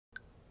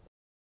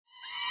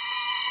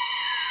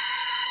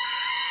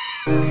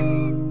Hello,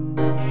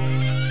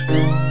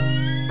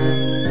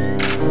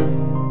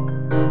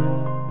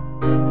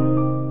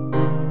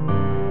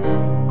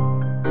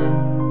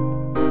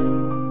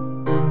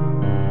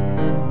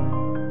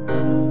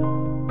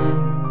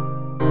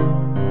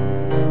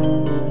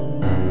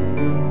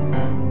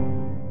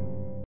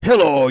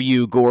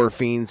 you gore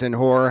fiends and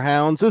horror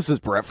hounds. This is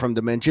Brett from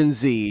Dimension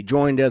Z,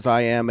 joined as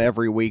I am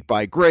every week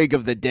by Greg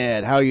of the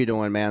Dead. How you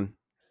doing, man?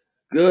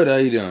 Good, how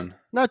you doing?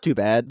 Not too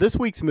bad. This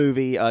week's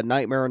movie,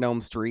 Nightmare on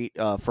Elm Street,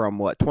 from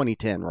what,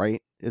 2010,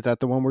 right? Is that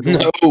the one we're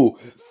doing? No,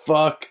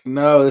 fuck,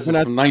 no, this We're is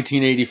not- from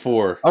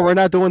 1984. Oh, we're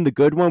not doing the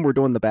good one. We're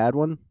doing the bad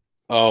one.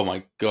 Oh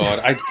my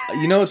god,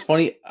 you know what's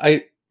funny?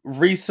 I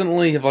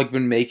recently have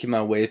been making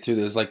my way through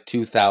those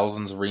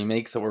 2000s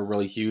remakes that were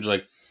really huge,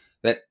 like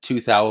that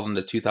 2000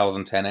 to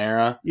 2010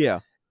 era,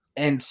 Yeah.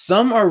 and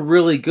some are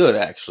really good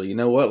actually. You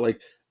know what?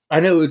 I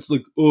know it's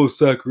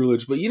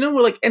sacrilege, but you know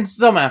what? And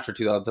some after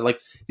 2000,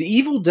 the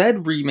Evil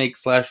Dead remake /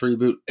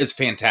 reboot is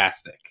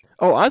fantastic.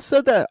 Oh, I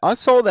said that. I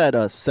saw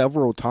that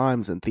several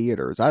times in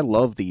theaters. I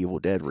love the Evil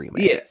Dead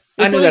remake. Yeah,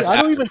 I know that's I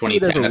don't after even see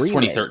it as 2010. a That's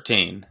remake.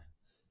 2013.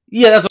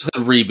 Yeah, that's what I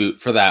said. Reboot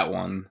for that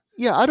one.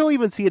 Yeah, I don't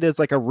even see it as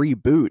like a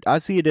reboot. I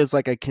see it as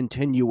like a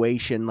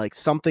continuation, like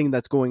something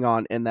that's going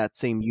on in that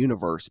same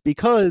universe.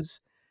 Because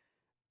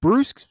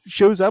Bruce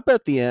shows up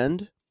at the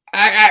end.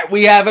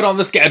 We have it on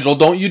the schedule.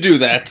 Don't you do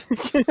that?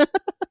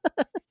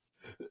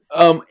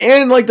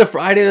 And the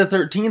Friday the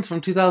 13th from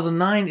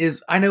 2009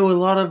 is, I know a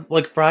lot of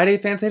Friday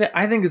fans hate it.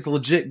 I think it's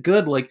legit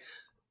good.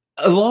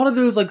 A lot of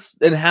those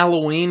in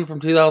Halloween from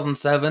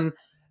 2007,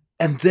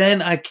 and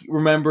then I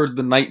remembered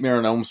the Nightmare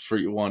on Elm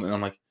Street one, and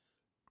I'm like,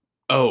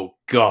 oh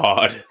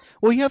god.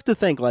 Well, you have to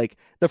think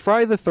the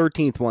Friday the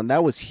 13th one,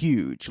 that was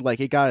huge.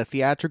 It got a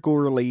theatrical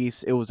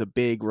release. It was a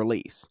big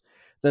release.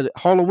 The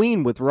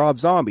Halloween with Rob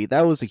Zombie,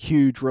 that was a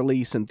huge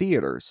release in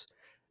theaters.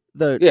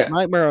 The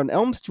Nightmare on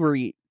Elm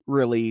Street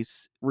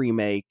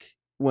remake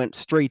went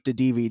straight to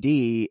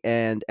DVD,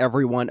 and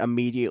everyone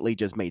immediately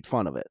just made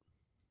fun of it.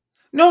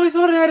 No, I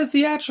thought it had a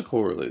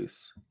theatrical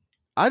release.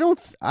 I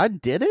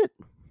did it?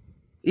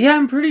 Yeah,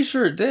 I'm pretty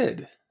sure it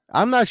did.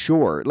 I'm not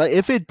sure.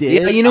 If it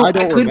did, yeah, I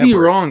could be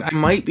wrong. I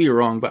might be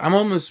wrong, but I'm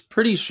almost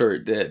pretty sure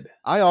it did.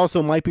 I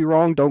also might be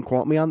wrong. Don't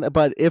quote me on that.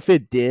 But if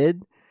it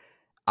did,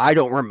 I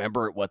don't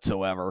remember it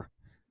whatsoever.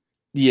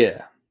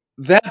 Yeah.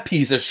 That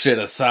piece of shit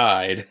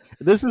aside.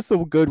 This is the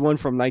good one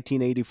from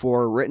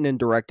 1984, written and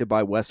directed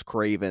by Wes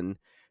Craven,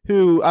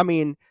 who, I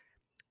mean,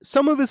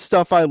 some of his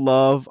stuff I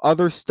love,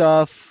 other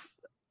stuff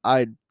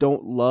I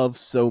don't love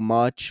so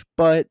much,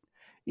 but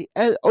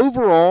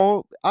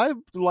overall, I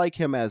like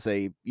him as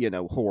a,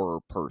 horror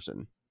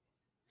person.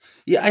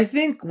 Yeah, I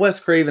think Wes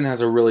Craven has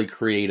a really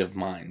creative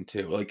mind,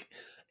 too.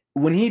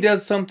 When he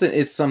does something,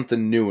 it's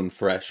something new and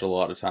fresh a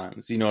lot of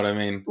times. You know what I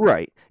mean?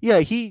 Right. Yeah,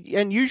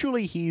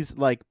 usually he's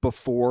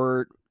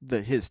before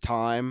his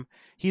time.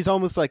 He's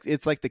almost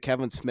it's like the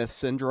Kevin Smith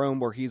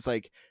syndrome, where he's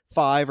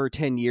 5 or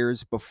 10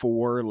 years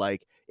before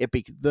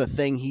the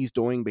thing he's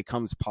doing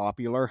becomes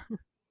popular.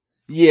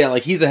 Yeah,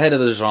 he's ahead of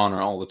the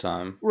genre all the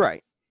time.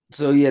 Right.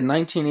 So yeah,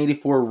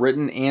 1984,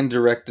 written and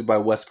directed by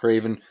Wes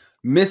Craven.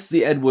 Missed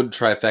the Ed Wood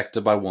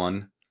trifecta by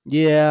one.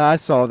 Yeah, I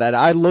saw that.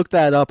 I looked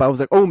that up. I was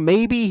like, oh,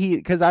 maybe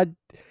because I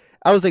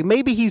was like,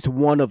 maybe he's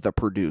one of the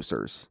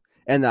producers,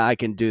 and I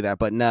can do that.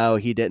 But no,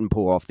 he didn't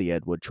pull off the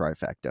Ed Wood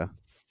trifecta.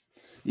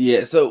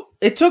 Yeah, so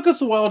it took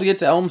us a while to get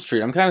to Elm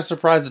Street. I'm kind of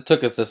surprised it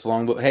took us this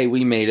long, but hey,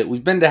 we made it.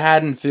 We've been to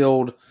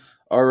Haddonfield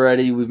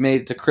already. We've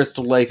made it to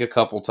Crystal Lake a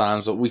couple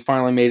times, but we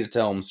finally made it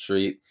to Elm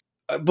Street.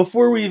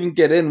 Before we even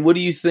get in, what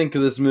do you think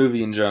of this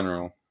movie in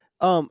general?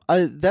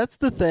 That's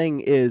the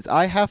thing is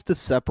I have to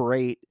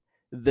separate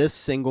this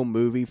single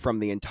movie from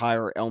the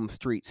entire Elm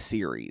Street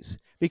series,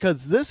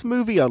 because this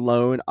movie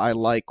alone I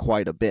like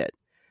quite a bit.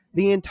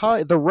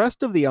 The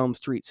rest of the Elm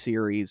Street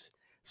series,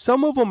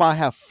 some of them I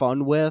have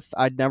fun with.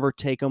 I'd never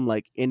take them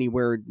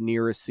anywhere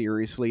near as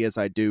seriously as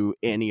I do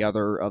any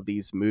other of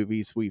these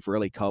movies we've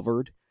really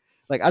covered.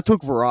 I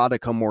took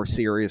Veronica more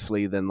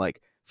seriously than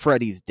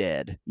Freddy's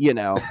Dead,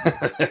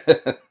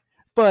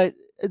 But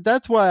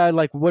that's why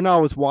I when I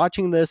was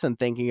watching this and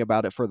thinking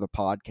about it for the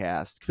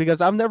podcast, because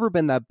I've never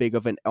been that big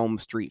of an Elm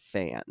Street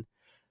fan,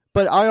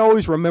 but I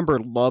always remember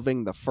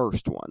loving the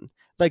first one.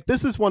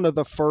 This is one of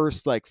the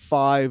first 5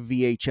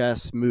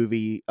 VHS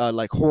movie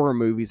horror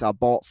movies I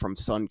bought from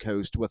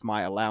Suncoast with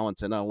my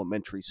allowance in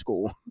elementary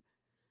school.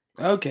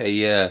 Okay,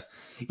 yeah.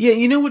 Yeah,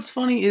 you know what's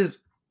funny is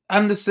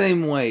I'm the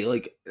same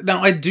way.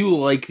 Now I do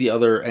like the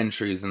other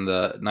entries in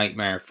the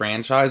Nightmare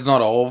franchise,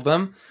 not all of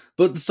them,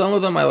 but some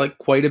of them I like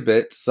quite a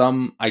bit.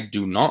 Some I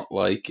do not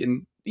like,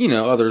 and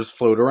others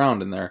float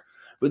around in there.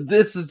 But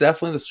this is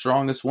definitely the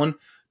strongest one.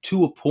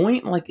 To a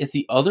point, if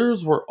the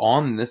others were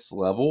on this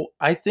level,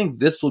 I think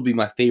this would be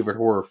my favorite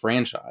horror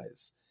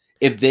franchise.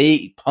 If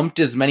they pumped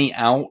as many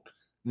out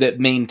that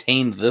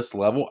maintained this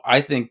level,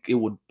 I think it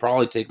would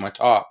probably take my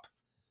top.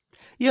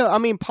 Yeah, I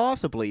mean,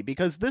 possibly,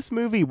 because this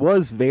movie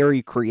was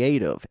very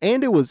creative,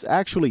 and it was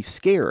actually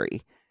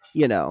scary,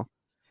 and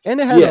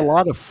it had a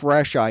lot of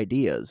fresh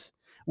ideas.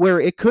 where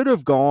it could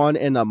have gone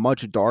in a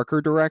much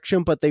darker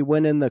direction, but they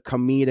went in the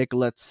comedic,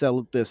 let's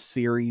sell this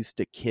series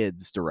to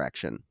kids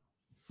direction.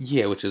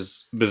 Yeah, which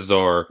is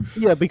bizarre.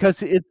 Yeah,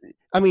 because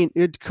I mean,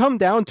 it come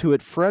down to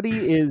it.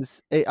 Freddy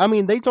is. I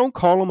mean, they don't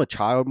call him a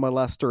child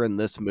molester in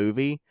this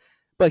movie,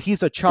 but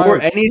he's a Or child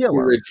any of the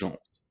killer. original.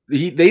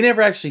 They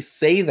never actually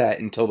say that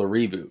until the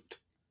reboot.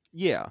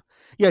 Yeah,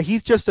 yeah,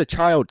 he's just a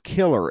child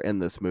killer in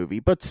this movie,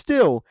 but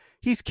still,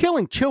 he's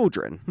killing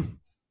children.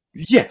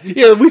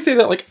 Yeah, we say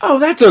that like, oh,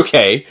 that's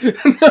okay.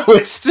 No,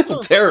 it's still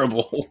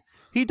terrible.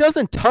 He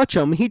doesn't touch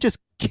them; he just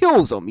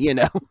kills them. You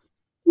know.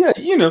 Yeah,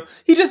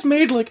 he just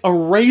made like a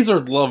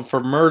razor glove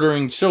for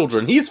murdering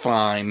children. He's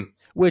fine.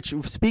 Which,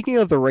 speaking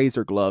of the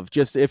razor glove,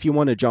 just if you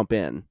want to jump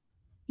in,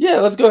 Yeah,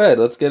 let's go ahead.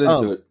 Let's get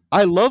into it.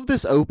 I love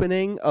this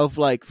opening of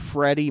like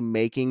Freddy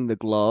making the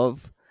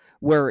glove,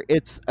 where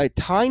it's a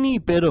tiny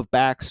bit of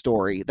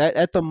backstory that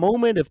at the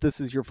moment, if this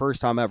is your first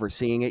time ever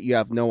seeing it, you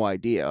have no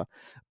idea.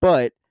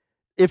 But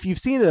if you've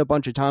seen it a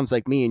bunch of times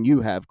like me and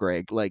you have,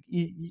 Greg, like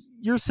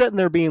you're sitting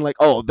there being like,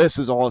 oh, this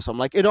is awesome.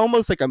 Like it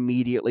almost like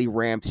immediately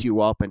ramps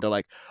you up into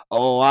like,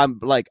 oh, I'm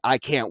like, I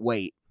can't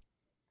wait.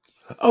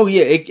 Oh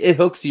yeah, it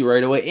hooks you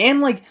right away.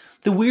 And like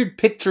the weird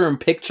picture in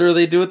picture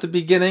they do at the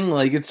beginning,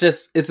 like it's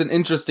an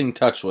interesting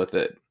touch with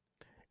it.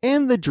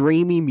 And the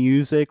dreamy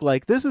music,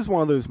 like this is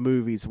one of those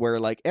movies where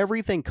like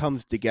everything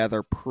comes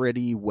together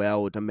pretty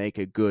well to make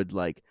a good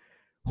like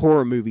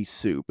horror movie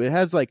soup. It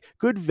has like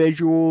good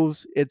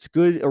visuals, it's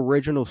good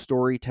original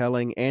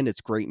storytelling, and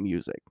it's great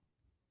music.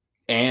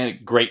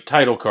 And great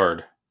title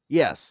card.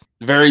 Yes.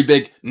 Very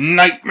big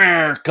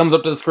nightmare comes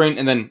up to the screen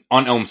and then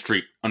on Elm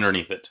Street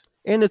underneath it.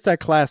 And it's that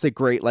classic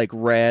great like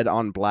red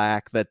on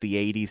black that the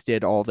 80s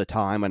did all the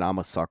time and I'm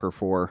a sucker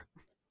for.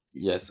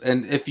 Yes,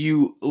 and if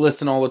you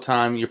listen all the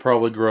time, you're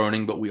probably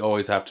groaning, but we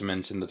always have to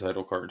mention the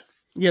title card.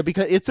 Yeah,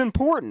 because it's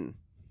important.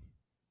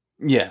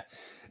 Yeah.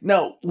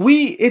 No,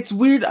 it's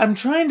weird. I'm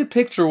trying to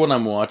picture when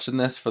I'm watching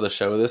this for the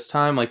show this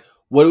time, like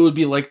what it would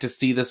be like to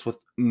see this with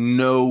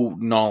no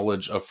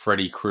knowledge of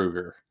Freddy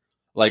Krueger,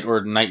 like,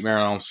 or Nightmare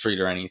on Elm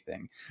Street or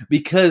anything.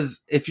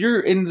 Because if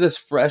you're into this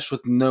fresh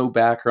with no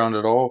background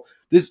at all,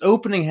 this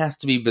opening has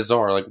to be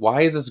bizarre. Like,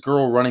 why is this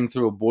girl running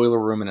through a boiler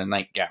room in a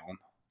nightgown?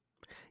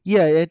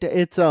 Yeah,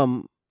 it's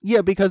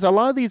yeah, because a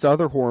lot of these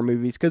other horror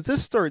movies, because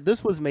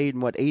this was made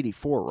in what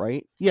 84,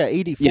 right? Yeah,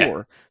 84.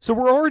 Yeah. So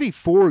we're already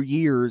 4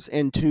 years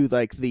into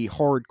like the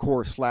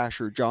hardcore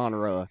slasher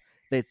genre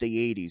that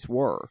the 80s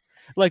were.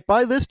 Like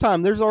by this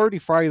time, there's already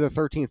Friday the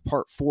 13th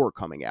Part 4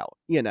 coming out.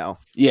 You know.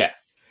 Yeah.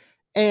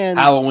 And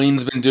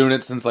Halloween's been doing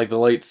it since like the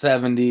late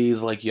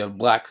 70s. Like you have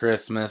Black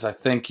Christmas. I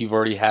think you've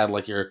already had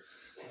like your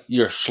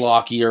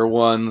schlockier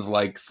ones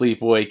like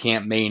Sleepaway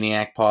Camp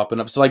Maniac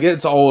popping up. So like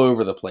it's all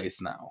over the place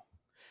now.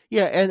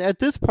 yeah, and at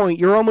this point,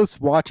 you're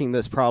almost watching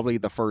this probably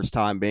the first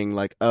time, being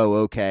like, "Oh,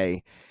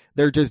 okay."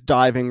 They're just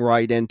diving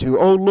right into,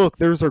 "Oh, look,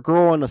 there's a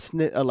girl in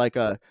like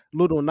a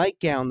little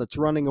nightgown that's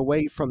running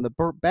away from the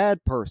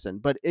bad person,"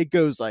 but it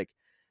goes like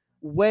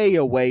way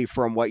away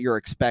from what you're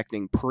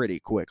expecting pretty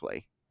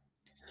quickly.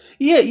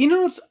 Yeah,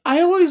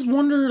 I always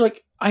wonder,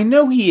 like, I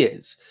know he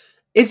is.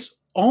 It's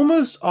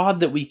almost odd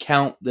that we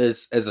count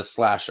this as a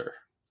slasher.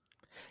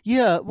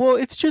 Yeah, well,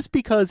 it's just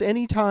because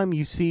anytime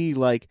you see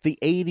like the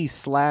 80s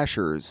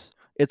slashers,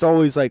 it's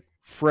always like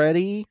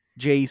Freddy,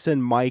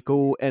 Jason,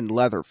 Michael, and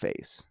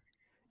Leatherface.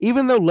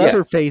 Even though Yeah.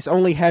 Leatherface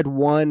only had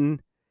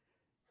one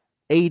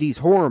 80s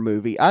horror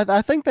movie,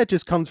 I think that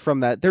just comes from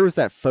that. There was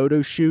that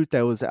photo shoot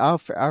that was,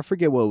 I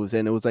forget what it was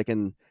in. It was like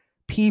in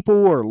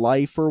People or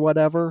Life or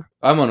whatever.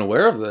 I'm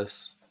unaware of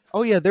this.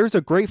 Oh, yeah, there's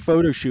a great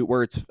photo shoot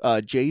where it's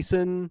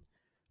Jason,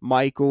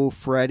 Michael,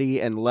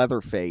 Freddy, and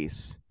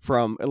Leatherface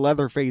from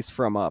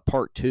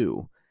part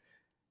 2.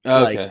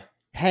 Okay. Like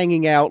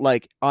hanging out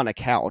like on a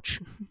couch.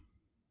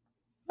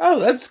 Oh,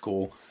 that's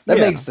cool. That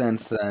Yeah. makes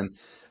sense then.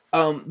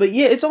 But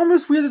yeah, it's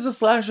almost weird as a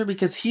slasher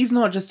because he's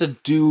not just a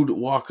dude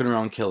walking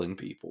around killing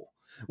people.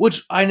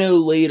 Which I know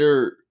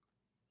later,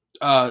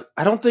 I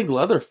don't think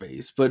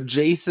Leatherface, but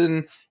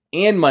Jason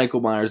and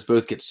Michael Myers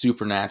both get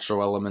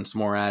supernatural elements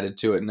more added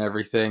to it and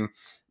everything.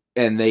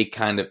 And they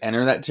kind of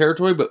enter that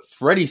territory, but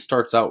Freddy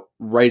starts out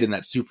right in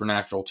that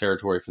supernatural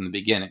territory from the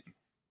beginning.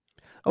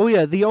 Oh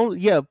yeah, the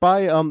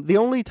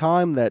only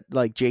time that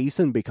like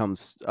Jason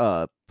becomes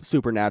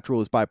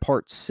supernatural is by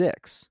part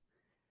 6.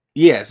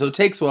 Yeah, so it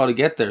takes a while to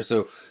get there.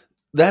 So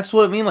that's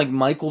what I mean. Like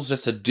Michael's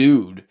just a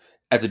dude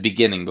at the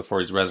beginning before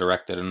he's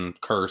resurrected and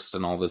cursed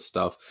and all this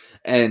stuff.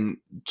 And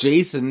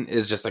Jason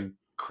is just a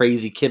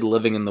crazy kid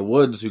living in the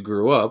woods who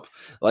grew up.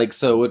 Like,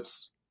 so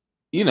it's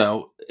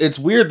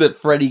weird that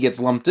Freddy gets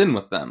lumped in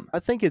with them. I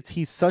think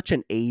he's such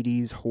an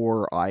 80s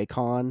horror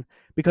icon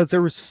because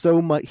there was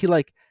so much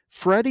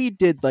Freddy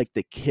did like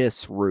the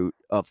Kiss route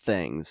of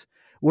things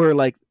where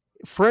like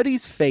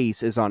Freddy's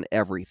face is on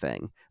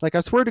everything. Like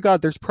I swear to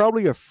God, there's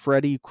probably a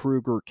Freddy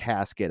Krueger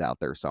casket out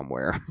there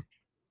somewhere.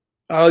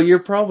 Oh, you're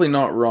probably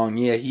not wrong.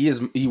 Yeah,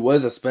 he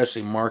was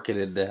especially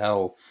marketed to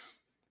hell.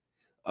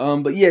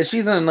 But yeah,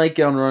 she's in a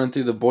nightgown running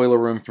through the boiler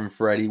room from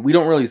Freddy. We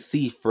don't really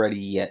see Freddy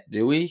yet,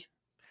 do we?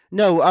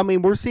 No, I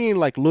mean we're seeing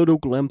like little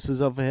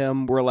glimpses of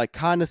him. We're like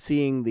kind of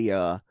seeing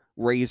the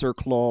razor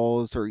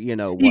claws or You get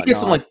some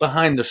whatnot. like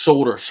behind the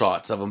shoulder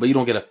shots of him, but you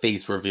don't get a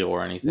face reveal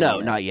or anything No,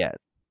 yet. not yet.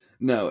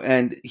 No,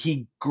 and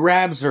he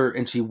grabs her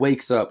and she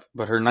wakes up,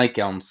 but her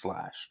nightgown's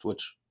slashed,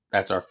 which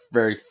that's our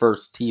very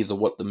first tease of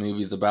what the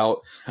movie's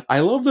about. I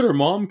love that her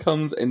mom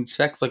comes and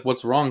checks like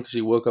what's wrong because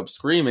she woke up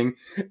screaming,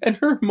 and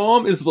her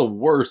mom is the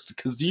worst.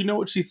 Because do you know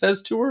what she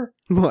says to her?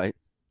 What?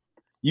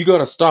 You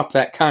gotta stop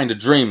that kind of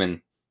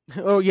dreaming.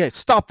 Oh yeah,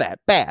 stop that.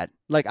 Bad.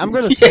 Like I'm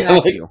gonna Yeah,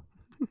 smack like you.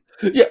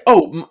 yeah.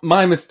 Oh,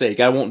 my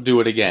mistake. I won't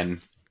do it again.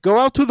 Go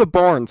out to the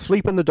barn,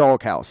 sleep in the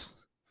doghouse.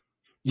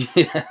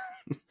 Yeah.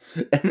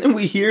 And then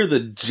we hear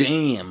the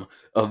jam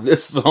of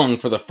this song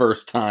for the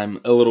first time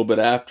a little bit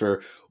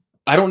after.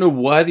 I don't know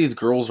why these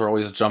girls are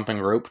always jumping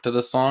rope to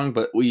the song,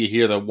 but we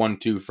hear the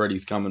 1-2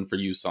 Freddy's coming for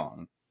you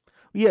song.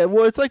 Yeah,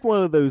 well, it's like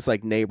one of those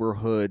like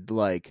neighborhood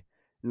like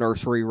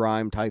nursery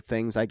rhyme type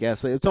things. I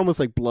guess it's almost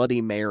like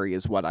Bloody Mary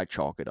is what I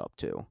chalk it up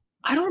to.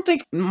 I don't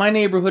think my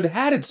neighborhood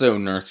had its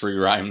own nursery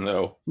rhyme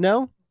though.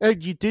 No,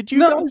 did you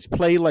No, guys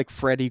play like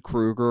Freddy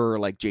Krueger or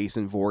like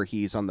Jason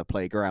Voorhees on the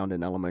playground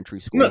in elementary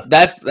no, school?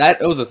 that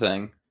was a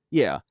thing.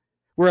 Yeah,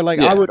 where like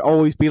I Yeah. would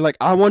always be like,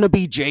 I want to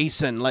be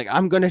Jason. Like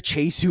I'm gonna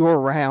chase you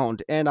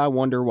around, and I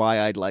wonder why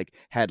I'd like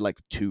had like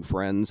two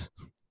friends.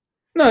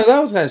 No, that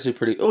was actually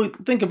pretty. Oh,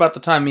 think about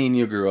the time me and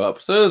you grew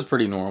up, so it was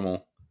pretty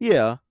normal.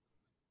 Yeah.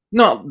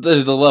 Not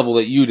the level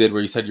that you did,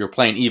 where you said you were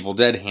playing Evil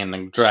Dead hand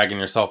and dragging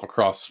yourself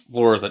across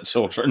floors at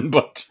children,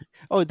 but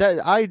Oh,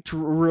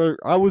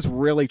 I was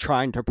really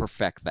trying to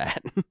perfect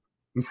that.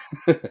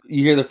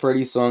 you hear the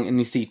Freddy song and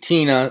you see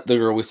Tina, the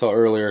girl we saw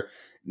earlier,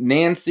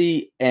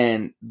 Nancy,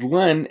 and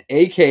Glenn,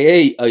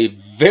 aka a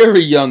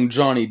very young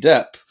Johnny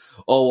Depp,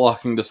 all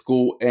walking to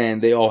school,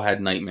 and they all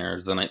had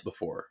nightmares the night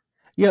before.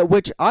 Yeah,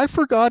 which I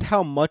forgot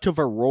how much of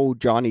a role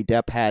Johnny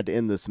Depp had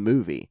in this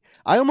movie.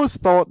 I almost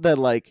thought that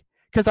like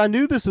because I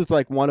knew this was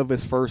like one of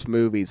his first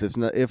movies,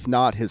 if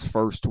not his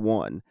first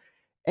one,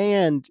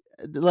 and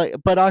like,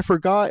 but I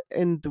forgot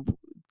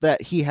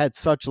that he had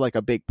such like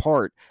a big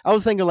part. I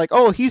was thinking like,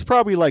 oh, he's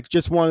probably like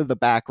just one of the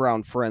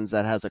background friends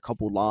that has a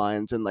couple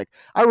lines, and like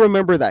I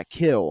remember that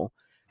kill,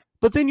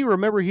 but then you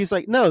remember he's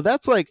like, no,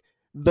 that's like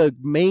the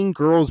main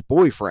girl's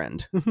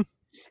boyfriend.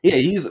 Yeah,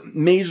 he's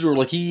major.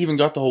 Like he even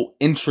got the whole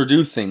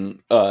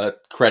introducing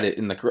credit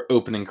in the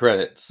opening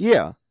credits.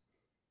 Yeah.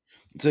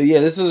 So yeah,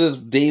 this is his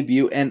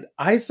debut, and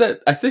I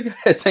think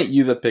I sent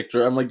you the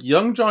picture. I'm like,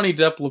 young Johnny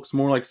Depp looks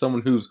more like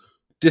someone who's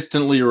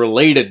distantly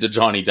related to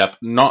Johnny Depp,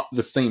 not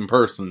the same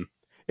person.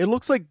 It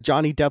looks like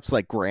Johnny Depp's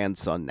like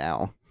grandson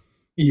now.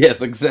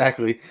 Yes,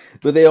 exactly.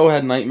 But they all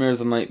had nightmares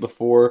the night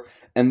before,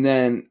 and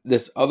then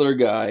this other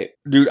guy,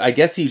 dude, I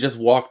guess he just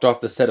walked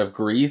off the set of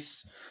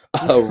Grease.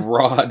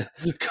 Rod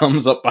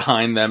comes up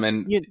behind them,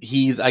 and You,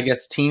 he's, I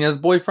guess, Tina's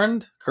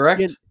boyfriend, you,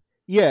 correct?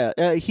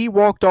 yeah, he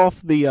walked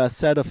off the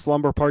set of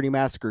Slumber Party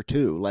Massacre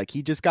too. Like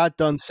he just got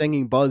done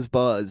singing "Buzz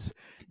Buzz."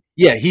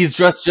 Yeah, he's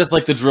dressed just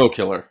like the drill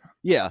killer.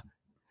 Yeah,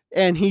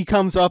 and he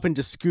comes up and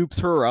just scoops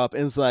her up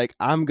and is like,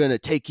 "I'm gonna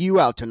take you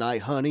out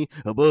tonight, honey."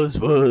 A buzz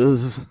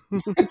buzz.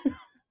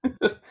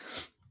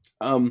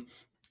 um,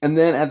 and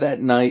then at that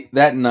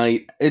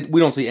night, we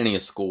don't see any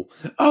of school.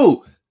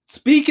 Oh,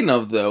 speaking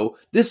of though,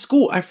 this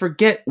school, I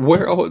forget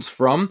where all it's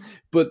from,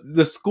 but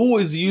the school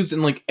is used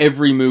in like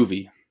every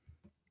movie.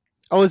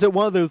 Oh, is it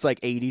one of those like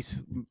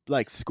 '80s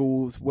like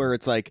schools where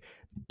it's like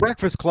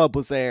Breakfast Club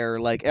was there,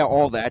 like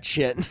all that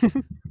shit?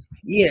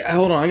 Yeah,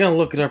 hold on, I gotta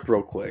look it up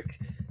real quick.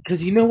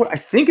 Because you know what? I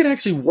think it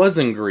actually was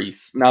in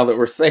Greece. Now that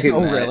we're saying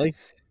Oh, that, really?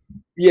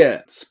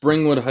 yeah,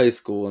 Springwood High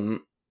School, and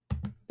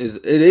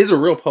it is a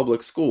real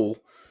public school.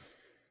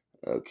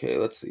 Okay,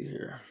 let's see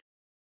here.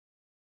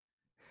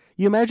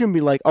 You imagine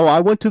me like, oh, I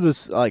went to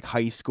this like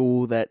high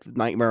school that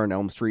Nightmare on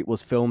Elm Street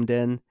was filmed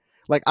in.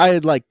 Like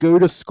I'd like go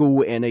to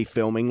school in a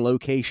filming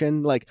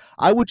location. Like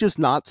I would just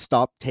not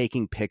stop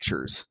taking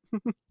pictures.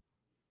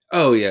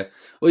 Oh yeah.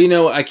 Well, you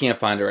know, I can't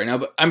find it right now,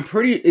 but I'm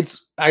pretty.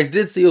 I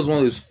did see it was one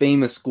of those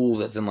famous schools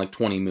that's in like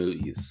 20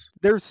 movies.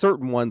 There's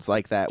certain ones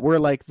like that where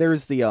like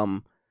there's the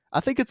I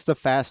think it's the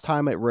Fast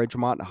Time at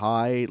Ridgemont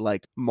High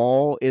like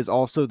mall is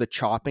also the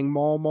Chopping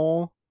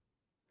Mall.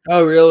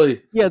 Oh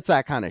really? Yeah, it's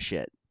that kind of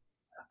shit.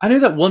 I know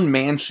that one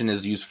mansion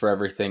is used for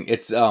everything.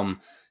 It's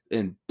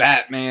in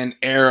Batman,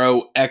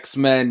 Arrow,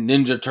 X-Men,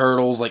 Ninja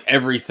Turtles, like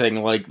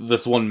everything. Like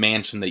this one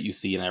mansion that you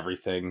see in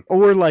everything.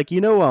 Or like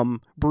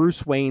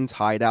Bruce Wayne's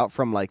hideout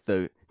from like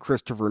the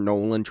Christopher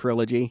Nolan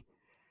trilogy.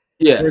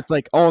 Yeah. It's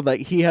like all that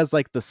he has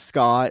like the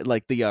sky,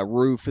 like the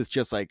roof is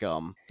just like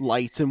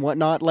lights and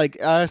whatnot.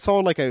 Like I saw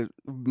like a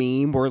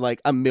meme where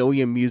like a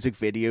million music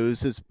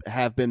videos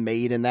have been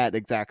made in that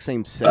exact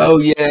same set. Oh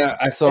yeah,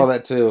 I saw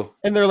that too.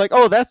 And they're like,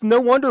 oh, that's no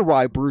wonder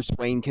why Bruce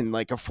Wayne can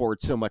like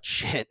afford so much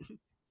shit.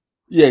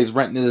 Yeah, he's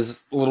renting his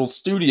little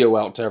studio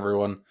out to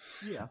everyone.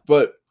 Yeah.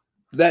 But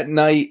that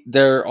night,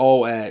 they're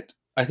all at,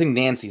 I think,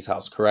 Nancy's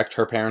house, correct?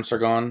 Her parents are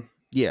gone.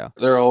 Yeah.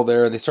 They're all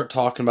there. They start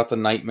talking about the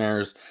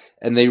nightmares,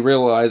 and they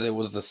realize it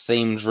was the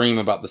same dream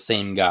about the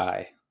same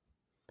guy.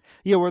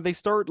 Yeah, where they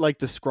start like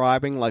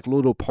describing like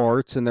little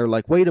parts, and they're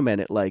like, "Wait a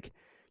minute, like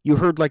you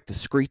heard like the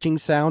screeching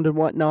sound and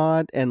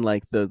whatnot, and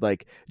like the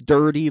like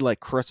dirty like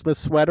Christmas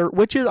sweater,"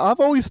 which is I've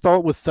always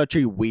thought was such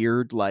a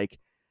weird like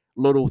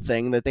little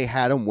thing that they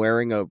had him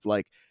wearing a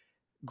like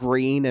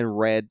green and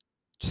red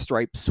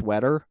striped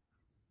sweater.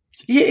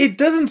 Yeah, it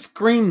doesn't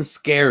scream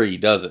scary,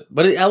 does it?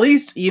 But at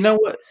least, you know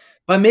what?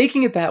 By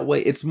making it that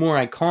way, it's more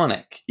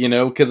iconic,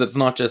 because it's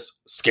not just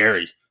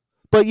scary.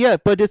 But yeah,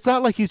 but it's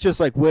not like he's just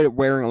like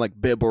wearing like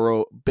bib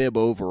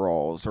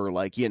overalls or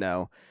like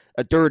a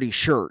dirty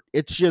shirt.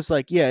 It's just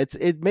like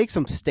it makes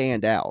him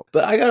stand out.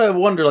 But I gotta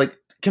wonder, like,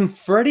 can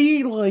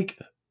Freddy like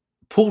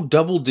pull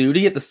double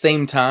duty at the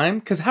same time?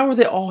 Because how are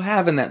they all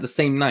having that the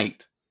same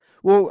night?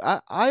 Well,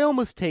 I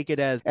almost take it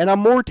as, and I'm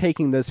more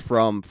taking this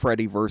from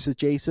Freddy versus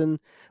Jason,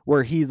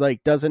 where he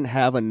like doesn't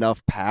have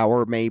enough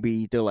power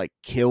maybe to like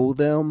kill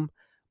them,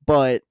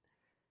 but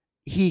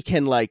he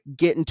can like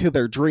get into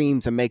their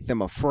dreams and make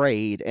them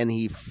afraid, and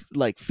he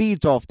like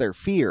feeds off their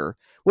fear,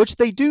 which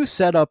they do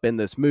set up in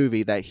this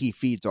movie that he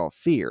feeds off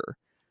fear.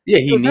 Yeah,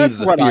 he So needs that's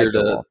the what I fear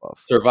go to off of.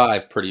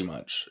 survive, pretty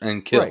much,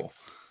 and kill. Right.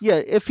 Yeah,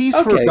 if he's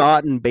Okay.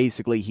 forgotten,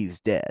 basically he's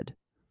dead.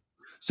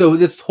 So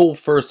this whole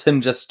him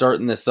just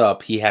starting this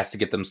up, he has to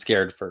get them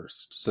scared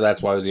first. So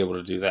that's why I was able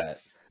to do that.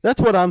 That's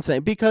what I'm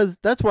saying, because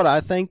that's what I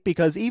think,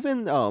 because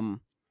even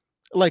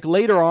like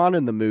later on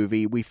in the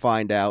movie we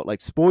find out,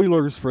 like,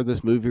 spoilers for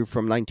this movie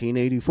from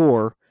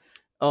 1984,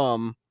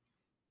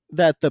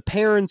 that the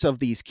parents of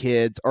these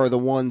kids are the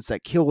ones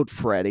that killed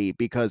Freddy,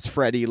 because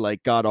Freddy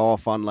like got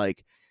off on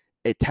like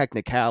a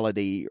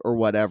technicality or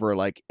whatever,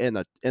 like in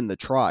the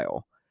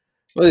trial.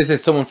 Well, they say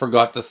someone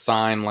forgot to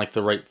sign like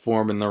the right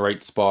form in the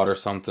right spot or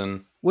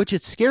something. Which,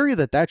 it's scary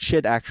that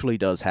shit actually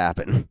does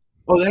happen.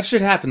 Oh, that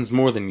shit happens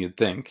more than you'd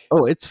think.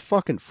 Oh, it's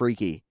fucking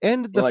freaky.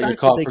 And the like fact your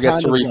cop that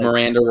forgets to read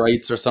Miranda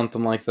rights or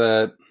something like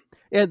that.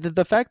 Yeah,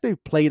 the fact they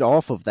played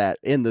off of that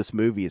in this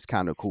movie is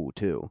kind of cool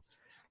too.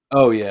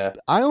 Oh yeah,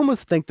 I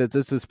almost think that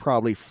this is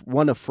probably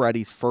one of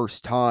Freddy's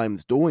first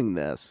times doing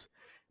this,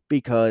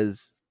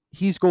 because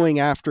he's going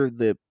after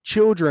the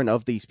children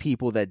of these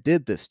people that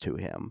did this to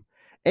him.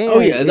 And oh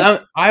yeah,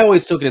 I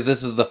always took it as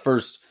this is the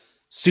first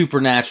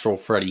supernatural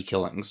Freddy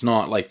killings,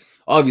 not like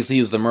obviously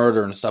he was the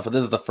murderer and stuff, but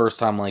this is the first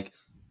time like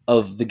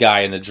of the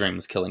guy in the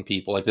dreams killing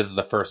people. Like this is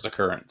the first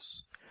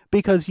occurrence.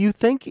 Because you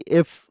think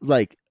if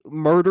like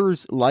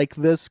murders like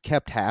this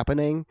kept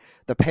happening,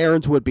 the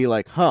parents would be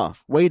like, "Huh,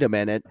 wait a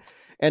minute."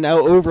 And now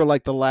over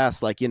like the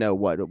last like,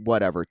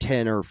 whatever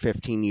 10 or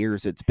 15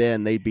 years it's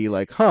been, they'd be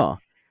like, "Huh,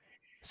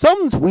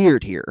 something's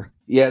weird here."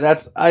 Yeah,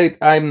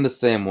 I'm the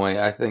same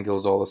way. I think it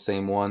was all the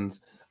same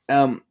ones.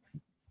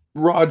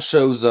 Rod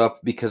shows up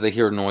because they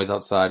hear a noise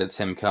outside. It's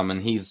him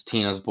coming. He's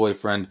Tina's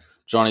boyfriend.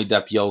 Johnny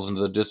Depp yells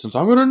into the distance,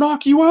 "I'm gonna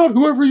knock you out,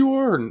 whoever you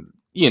are." And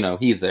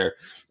he's there.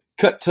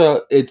 Cut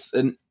to it's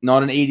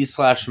not an 80s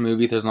slash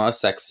movie. There's not a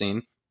sex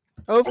scene.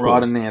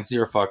 Rod and Nancy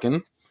are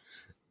fucking.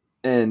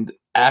 And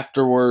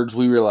afterwards,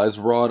 we realize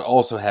Rod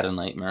also had a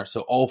nightmare.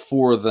 So all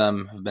four of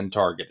them have been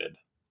targeted.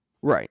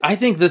 Right. I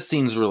think this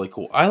scene's really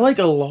cool. I like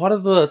a lot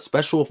of the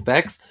special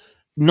effects.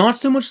 Not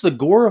so much the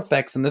gore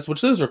effects in this,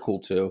 which those are cool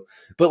too,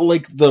 but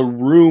like the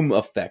room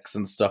effects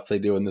and stuff they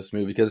do in this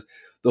movie, because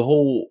the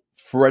whole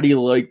Freddy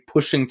like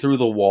pushing through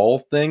the wall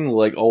thing,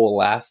 like all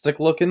elastic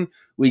looking,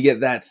 we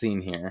get that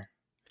scene here.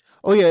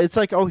 Oh yeah, it's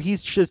like, oh,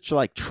 he's just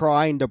like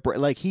trying to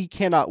like he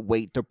cannot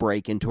wait to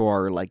break into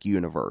our like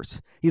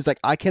universe. He's like,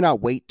 "I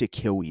cannot wait to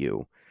kill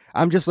you.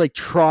 I'm just like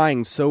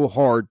trying so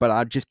hard, but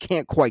I just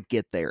can't quite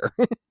get there."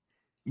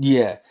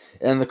 Yeah,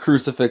 and the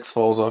crucifix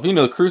falls off.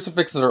 The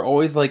crucifixes are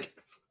always like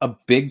a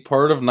big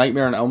part of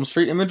Nightmare on Elm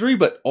Street imagery,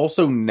 but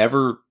also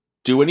never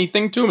do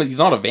anything to him. He's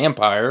not a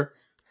vampire.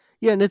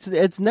 Yeah, and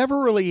it's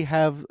never really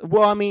have.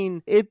 Well, I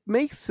mean, it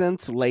makes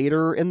sense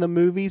later in the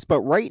movies,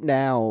 but right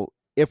now,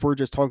 if we're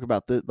just talking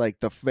about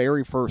the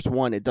very first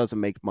one, it doesn't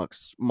make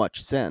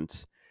much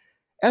sense.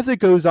 As it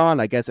goes on,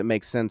 I guess it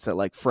makes sense that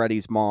like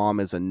Freddy's mom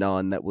is a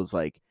nun that was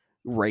like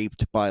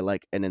raped by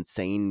like an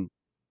insane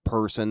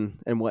person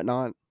and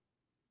whatnot.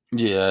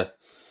 Yeah.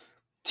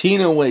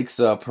 Tina wakes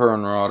up, her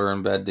and Rod are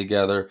in bed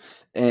together,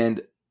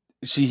 and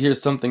she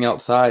hears something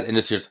outside and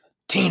just hears,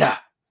 "Tina!"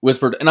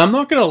 whispered. And I'm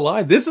not gonna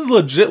lie, this is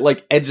legit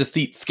like edge of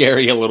seat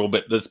scary a little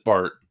bit, this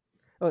part.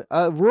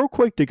 Real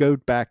quick, to go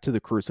back to the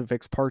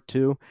crucifix part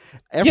too.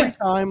 Every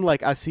time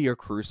like I see a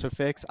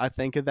crucifix, I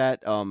think of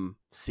that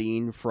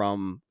scene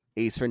from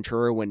Ace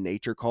Ventura, When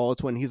Nature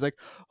Calls, when he's like,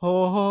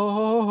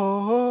 "Oh,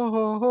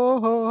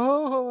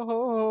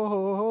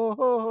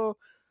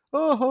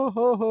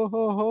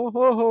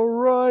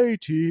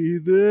 righty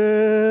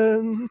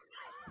then."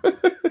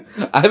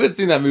 I haven't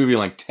seen that movie in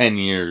like 10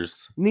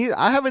 years.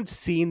 I haven't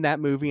seen that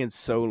movie in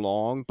so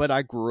long, but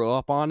I grew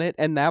up on it,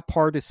 and that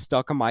part is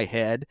stuck in my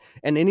head.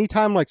 And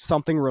anytime like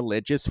something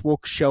religious will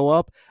show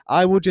up,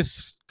 I will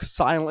just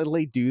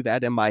silently do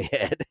that in my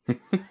head.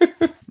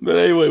 But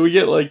anyway, we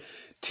get like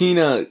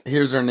Tina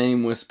hears her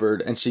name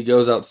whispered, and she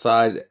goes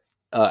outside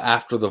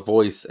after the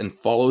voice and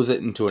follows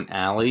it into an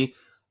alley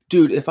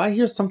Dude, if I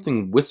hear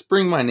something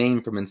whispering my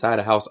name from inside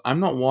a house, I'm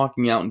not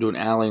walking out into an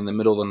alley in the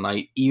middle of the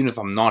night, even if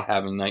I'm not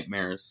having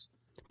nightmares.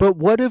 But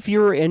what if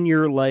you're in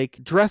your like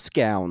dress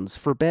gowns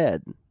for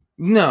bed?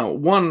 No,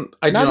 one,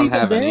 I do Not not even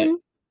have any.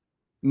 then.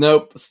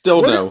 Nope,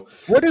 still What if no.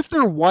 what if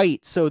they're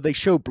white so they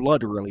show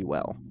blood really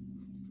well?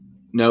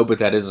 No, but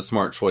that is a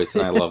smart choice,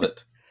 and I love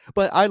it.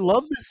 But I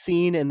love the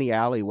scene in the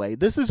alleyway.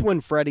 This is when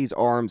Freddy's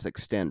arms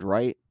extend,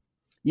 right?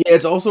 Yeah,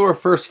 it's also our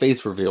first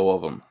face reveal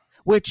of him.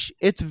 Which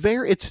it's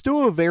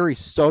still a very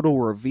subtle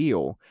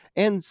reveal.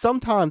 And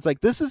sometimes like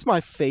this is my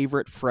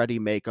favorite Freddy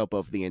makeup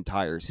of the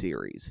entire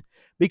series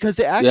because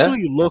it Yeah?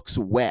 actually looks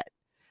wet.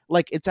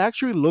 Like it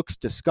actually looks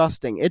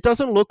disgusting. It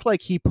doesn't look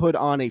like he put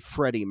on a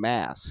Freddy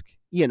mask,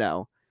 you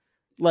know.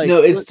 Like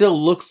No, it still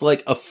looks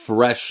like a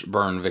fresh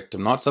burn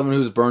victim, not someone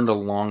who's burned a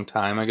long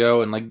time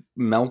ago and like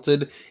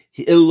melted.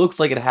 It looks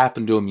like it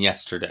happened to him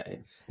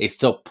yesterday. He's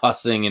still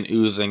pussing and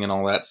oozing and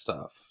all that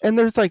stuff. and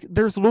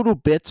there's little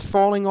bits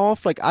falling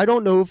off. Like I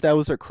don't know if that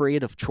was a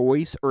creative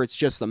choice or it's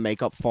just the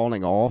makeup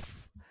falling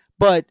off.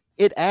 But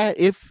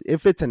if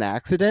it's an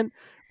accident,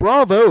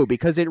 bravo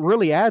because it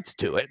really adds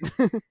to it.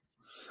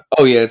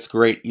 Oh yeah, it's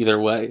great either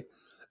way.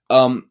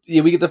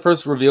 Yeah, we get the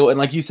first reveal, and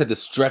like you said, the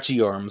stretchy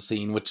arm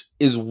scene, which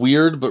is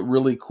weird but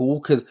really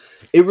cool because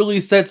it really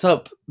sets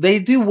up. They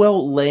do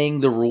well laying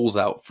the rules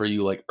out for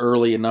you, like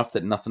early enough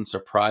that nothing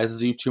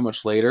surprises you too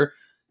much later.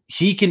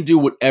 He can do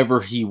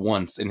whatever he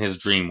wants in his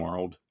dream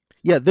world.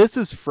 Yeah, this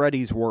is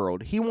Freddy's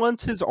world. He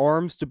wants his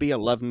arms to be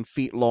 11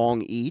 feet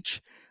long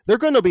each. They're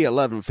going to be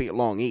 11 feet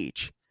long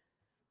each.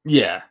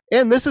 Yeah,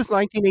 And this is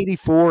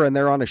 1984 and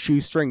they're on a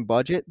shoestring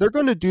budget. They're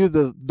going to do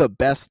the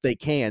best they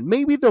can.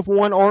 Maybe the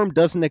one arm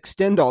doesn't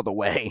extend all the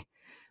way,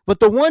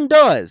 but the one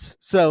does.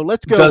 So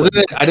let's go. doesn't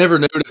it? I never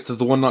noticed. Does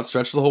the one not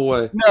stretch the whole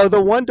way? No,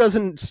 the one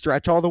doesn't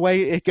stretch all the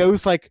way. It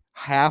goes like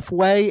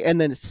halfway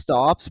and then it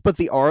stops, but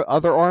the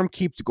other arm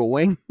keeps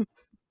going.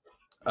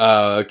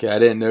 Oh, okay. I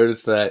didn't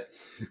notice that.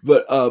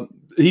 But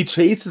he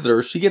chases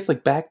her. She gets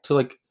like back to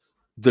like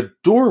the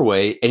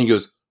doorway, and he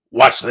goes,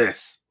 "Watch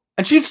this."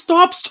 And she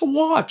stops to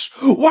watch.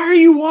 Why are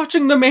you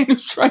watching the man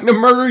who's trying to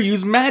murder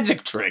you's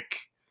magic trick?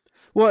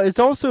 Well, it's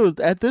also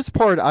at this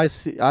part I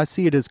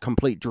see it as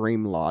complete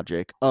dream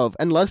logic of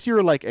unless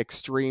you're like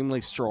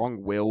extremely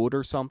strong-willed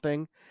or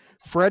something,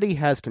 Freddy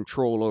has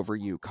control over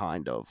you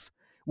kind of.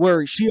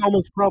 Where she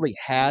almost probably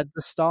had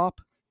to stop.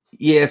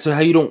 Yeah, so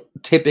how you don't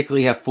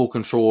typically have full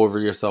control over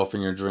yourself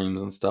in your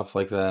dreams and stuff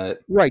like that.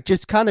 Right,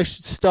 just kind of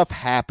stuff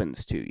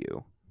happens to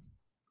you.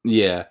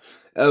 Yeah.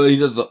 He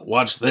does the,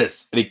 watch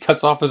this. And he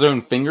cuts off his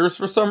own fingers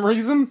for some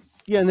reason.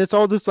 Yeah, and it's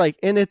all just like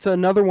and it's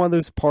another one of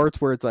those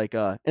parts where it's like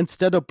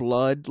instead of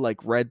blood,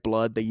 like red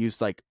blood, they use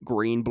like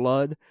green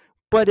blood,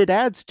 but it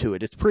adds to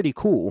it. It's pretty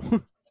cool.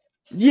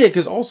 Yeah,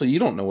 because also you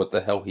don't know what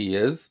the hell he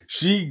is.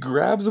 She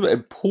grabs him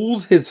and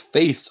pulls his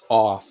face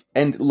off.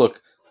 And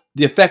look,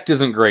 the effect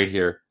isn't great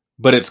here,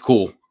 but it's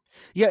cool.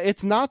 Yeah,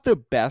 it's not the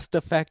best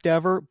effect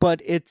ever,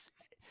 but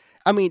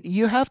I mean,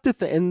 you have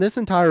to in this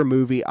entire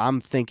movie, I'm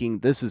thinking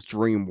this is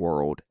Dream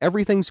World.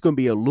 Everything's going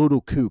to be a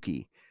little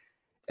kooky.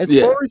 As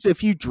Yeah. far as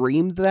if you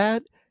dreamed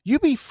that,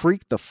 you'd be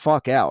freaked the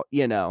fuck out,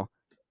 you know.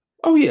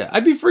 Oh yeah,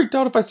 I'd be freaked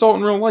out if I saw it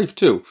in real life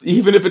too.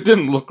 Even if it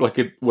didn't look like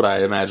it, what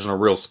I imagine a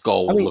real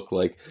skull I would mean, look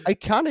like.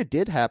 it kind of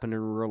did happen in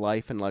real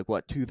life in like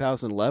what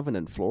 2011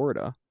 in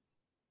Florida.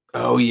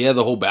 Oh yeah,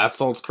 the whole bath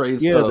salts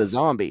craze Yeah, stuff. the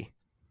zombie.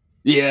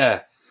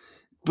 Yeah,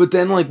 but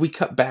then like we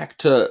cut back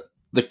to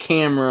the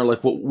camera,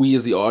 like what we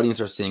as the audience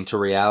are seeing to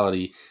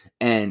reality,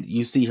 and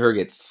you see her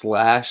get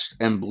slashed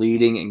and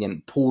bleeding and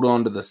getting pulled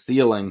onto the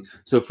ceiling.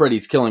 So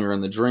Freddy's killing her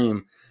in the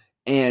dream,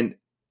 and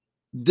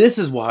this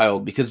is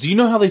wild because do you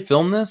know how they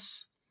filmed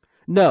this?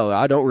 No,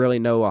 I don't really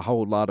know a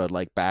whole lot of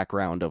like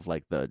background of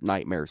like the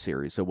Nightmare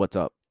series. So what's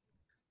up?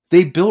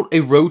 They built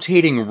a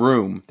rotating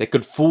room that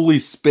could fully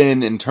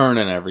spin and turn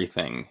and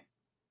everything.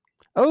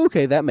 Oh,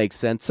 okay, that makes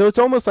sense. So it's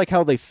almost like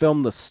how they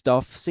film the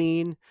stuff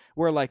scene,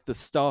 where like the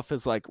stuff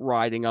is like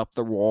riding up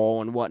the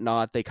wall and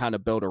whatnot. They kind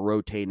of build a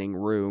rotating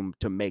room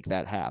to make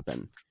that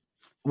happen.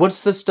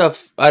 What's the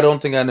stuff? I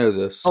don't think I know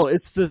this. Oh,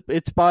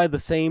 it's by the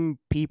same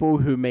people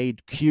who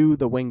made Q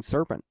the Winged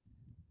Serpent.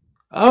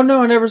 Oh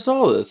no, I never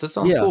saw this. That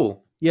sounds Yeah.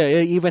 cool. Yeah,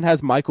 it even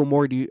has Michael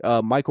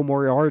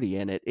Moriarty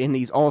in it, and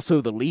he's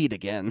also the lead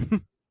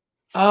again.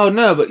 Oh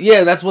no, but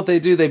yeah, that's what they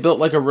do. They built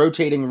like a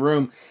rotating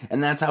room,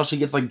 and that's how she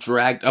gets like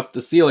dragged up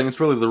the ceiling. It's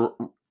really the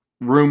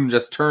room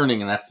just turning,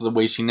 and that's the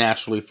way she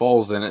naturally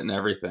falls in it and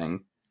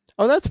everything.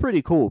 Oh, that's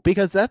pretty cool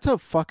because that's a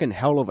fucking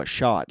hell of a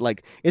shot.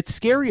 Like, it's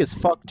scary as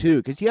fuck too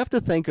because you have to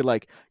think of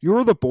like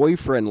you're the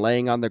boyfriend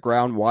laying on the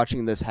ground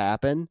watching this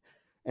happen,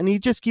 and he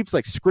just keeps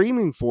like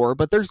screaming for her,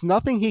 but there's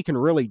nothing he can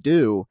really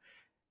do.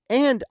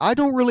 And I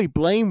don't really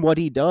blame what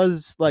he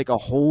does like a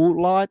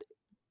whole lot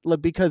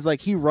because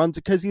like he runs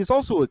because he's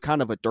also a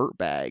kind of a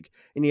dirtbag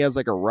and he has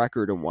like a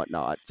record and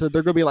whatnot. So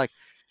they're gonna be like,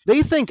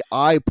 they think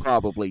I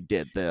probably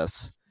did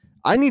this.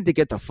 I need to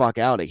get the fuck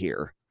out of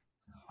here.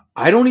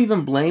 I don't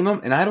even blame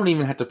him, and I don't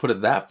even have to put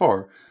it that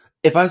far.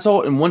 If I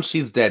saw it and once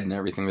she's dead and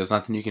everything, there's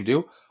nothing you can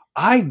do.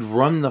 I'd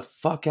run the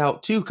fuck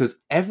out too, because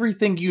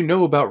everything you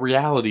know about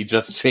reality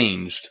just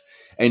changed,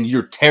 and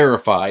you're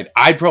terrified.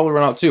 I'd probably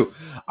run out too.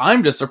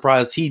 I'm just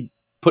surprised he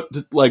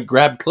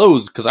grabbed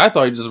clothes, because I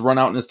thought he'd just run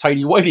out in his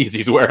tidy whities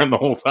he's wearing the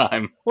whole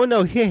time. Well,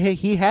 no,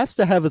 he has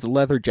to have his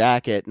leather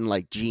jacket and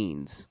like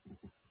jeans.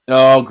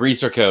 Oh,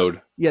 greaser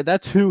code. Yeah,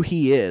 that's who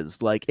he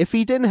is. Like, if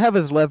he didn't have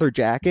his leather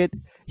jacket,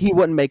 he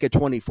wouldn't make it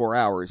 24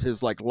 hours.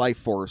 His like life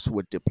force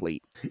would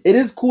deplete. It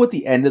is cool at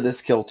the end of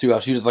this kill too, how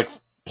she just like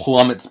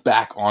plummets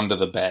back onto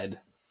the bed.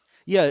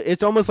 Yeah,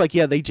 it's almost like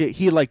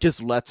he like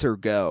just lets her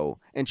go,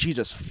 and she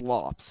just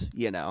flops.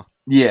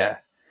 Yeah.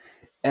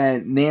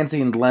 And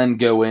Nancy and Glenn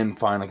go in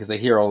finally because they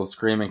hear all the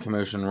screaming,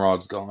 commotion.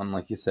 Rod's gone,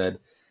 like you said.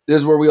 This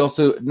is where we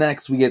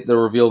get the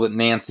reveal that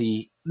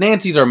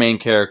Nancy's our main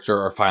character,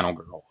 our final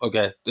girl.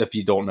 Okay, if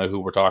you don't know who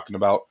we're talking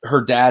about,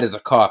 her dad is a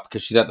cop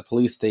because she's at the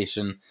police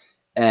station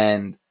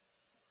and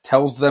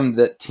tells them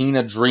that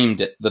Tina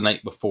dreamed it the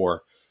night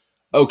before.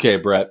 Okay,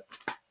 Brett.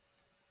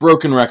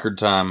 Broken record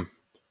time.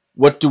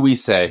 What do we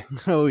say?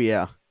 Oh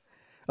yeah.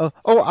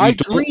 I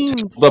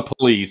dreamed the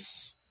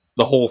police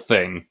the whole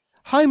thing.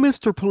 Hi,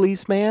 Mr.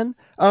 Policeman.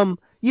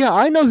 Yeah,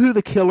 I know who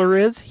the killer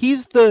is.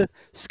 He's the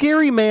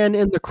scary man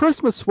in the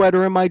Christmas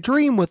sweater in my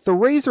dream with the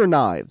razor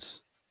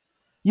knives.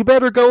 You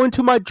better go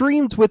into my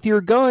dreams with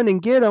your gun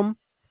and get him.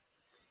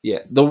 Yeah,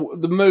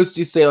 the most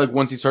you say, like,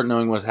 once you start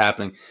knowing what's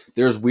happening,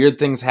 there's weird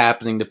things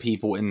happening to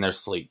people in their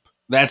sleep.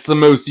 That's the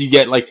most you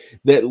get, like,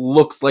 that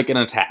looks like an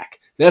attack.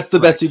 That's the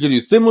best you can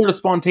do. Similar to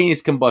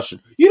spontaneous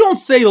combustion. You don't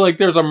say, like,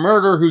 there's a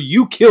murderer who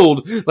you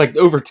killed, like,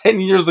 over 10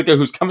 years ago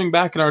who's coming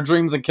back in our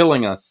dreams and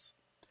killing us.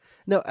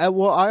 No,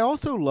 well, I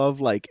also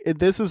love, like,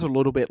 this is a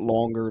little bit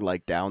longer,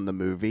 like, down the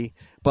movie,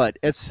 but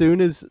as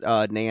soon as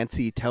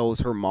Nancy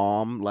tells her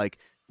mom, like,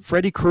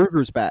 Freddy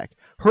Krueger's back,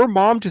 her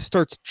mom just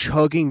starts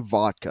chugging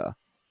vodka.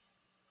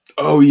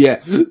 Oh,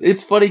 yeah.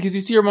 It's funny because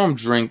you see your mom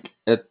drink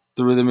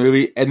through the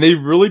movie, and they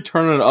really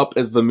turn it up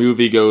as the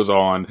movie goes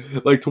on.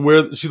 Like, to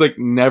where she's, like,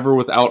 never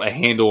without a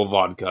handle of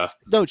vodka.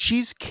 No,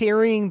 she's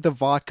carrying the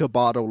vodka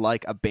bottle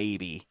like a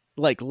baby,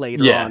 like,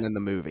 later on in the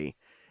movie.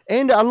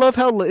 And I love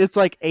how it's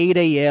like 8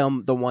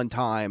 a.m. the one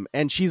time,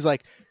 and she's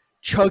like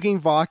chugging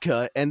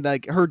vodka, and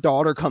like her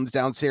daughter comes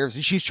downstairs,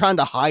 and she's trying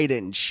to hide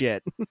it and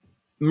shit.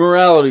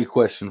 Morality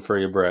question for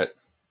you, Brett.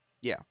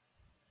 Yeah.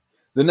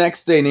 The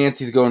next day,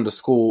 Nancy's going to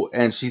school,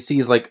 and she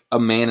sees like a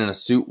man in a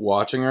suit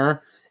watching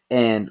her,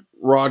 and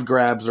Rod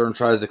grabs her and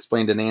tries to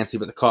explain to Nancy,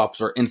 but the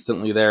cops are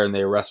instantly there, and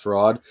they arrest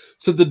Rod.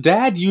 So the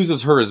dad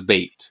uses her as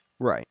bait.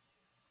 Right.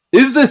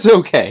 Is this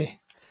okay?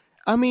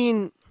 I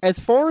mean, as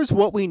far as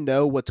what we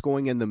know, what's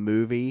going in the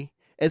movie,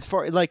 as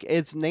far like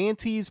it's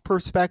Nancy's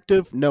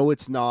perspective, no,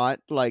 it's not.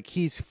 Like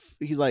he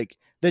like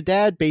the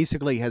dad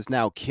basically has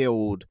now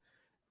killed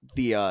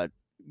the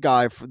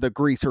guy, the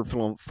greaser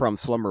from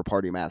Slumber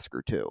Party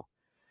Massacre 2.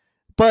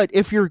 But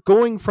if you're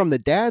going from the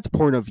dad's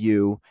point of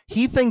view,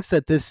 he thinks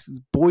that this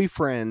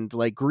boyfriend,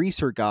 like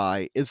greaser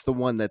guy, is the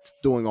one that's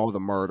doing all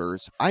the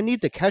murders. I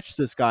need to catch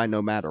this guy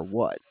no matter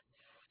what.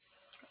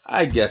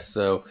 I guess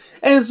so.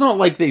 And it's not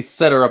like they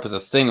set her up as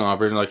a sting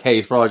operation, like, hey,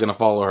 he's probably going to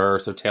follow her,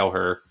 so tail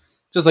her.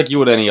 Just like you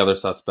would any other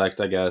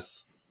suspect, I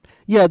guess.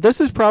 Yeah,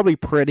 this is probably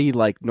pretty,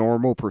 like,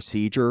 normal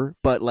procedure,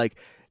 but, like,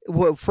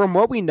 from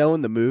what we know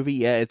in the movie,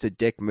 yeah, it's a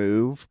dick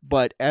move,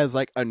 but as,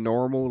 like, a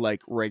normal,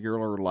 like,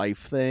 regular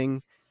life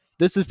thing,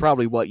 this is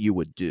probably what you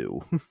would do.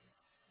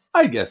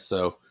 I guess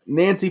so.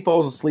 Nancy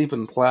falls asleep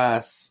in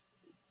class,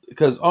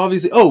 because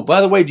obviously... Oh, by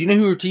the way, do you know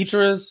who her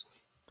teacher is?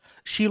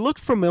 She looked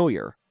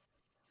familiar.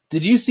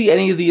 Did you see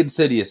any of the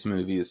Insidious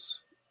movies?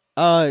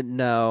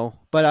 No,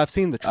 but I've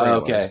seen the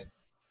trailers.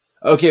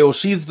 Okay, well,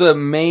 she's the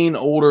main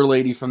older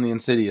lady from the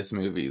Insidious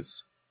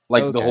movies.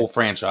 Like, the whole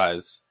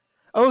franchise.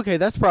 Okay,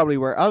 that's probably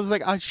where... I was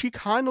like, she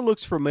kind of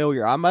looks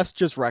familiar. I must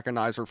just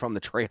recognize her from the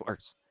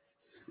trailers.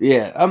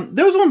 Yeah,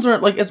 those ones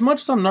aren't, like, as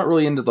much as I'm not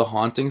really into the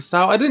haunting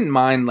style, I didn't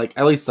mind, like,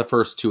 at least the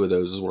first two of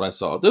those is what I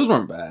saw. Those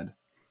weren't bad.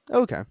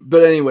 Okay.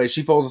 But anyway,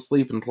 she falls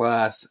asleep in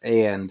class,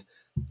 and,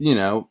 you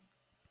know...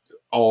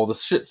 all the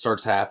shit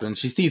starts happening.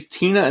 She sees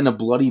Tina in a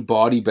bloody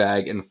body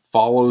bag and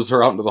follows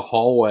her out into the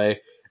hallway.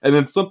 And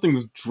then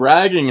something's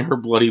dragging her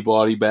bloody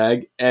body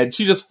bag, and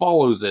she just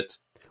follows it.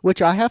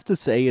 Which I have to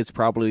say is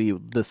probably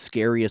the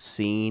scariest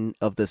scene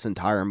of this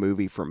entire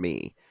movie for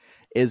me.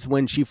 Is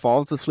when she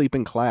falls asleep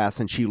in class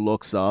and she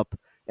looks up,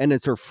 and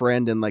it's her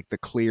friend in like the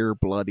clear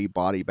bloody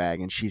body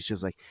bag, and she's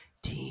just like,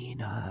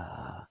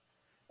 Tina.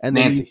 And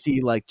then Nancy. You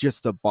see like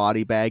just the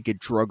body bag get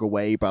drug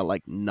away by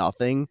like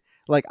nothing.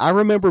 Like, I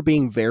remember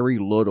being very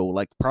little,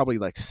 like, probably,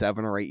 like,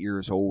 7 or 8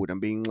 years old,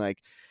 and being like,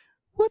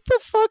 what the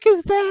fuck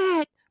is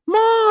that?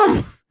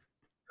 Mom!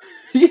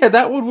 Yeah,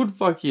 that one would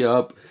fuck you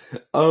up.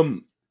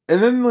 And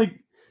then,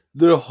 like,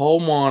 the hall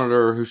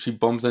monitor who she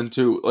bumps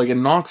into, like, it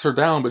knocks her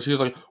down, but she's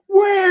like,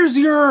 where's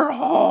your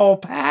hall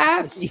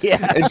pass?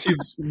 Yeah. And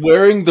she's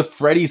wearing the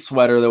Freddy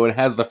sweater, though, and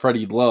has the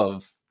Freddy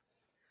glove.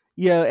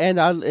 Yeah,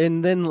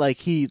 and then, like,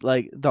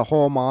 the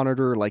hall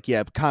monitor, like,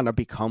 yeah, kind of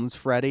becomes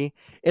Freddy.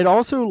 It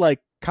also,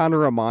 like, kind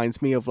of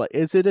reminds me of, like,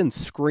 is it in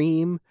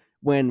Scream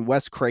when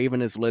Wes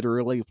Craven is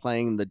literally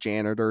playing the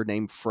janitor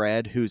named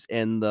Fred, who's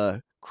in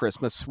the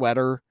Christmas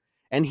sweater,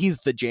 and he's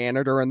the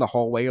janitor in the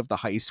hallway of the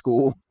high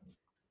school.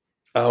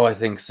 Oh, I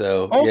think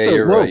so. Yeah, Also,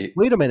 you're whoa, right.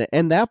 wait a minute.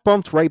 And that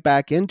bumps right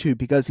back into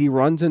because he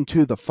runs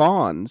into the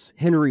Fonz,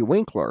 Henry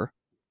Winkler,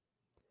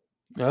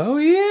 Oh,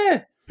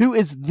 yeah. who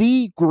is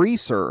the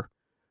greaser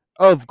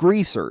of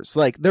greasers.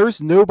 Like,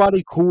 there's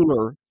nobody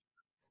cooler.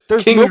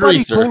 There's King nobody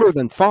Greaser. cooler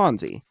than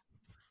Fonzie.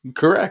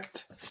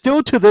 Correct.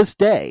 Still to this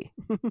day.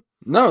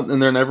 No,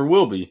 and there never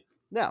will be.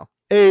 Now,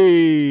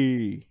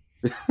 hey.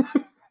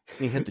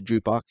 He hit the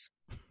jukebox.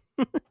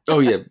 Oh,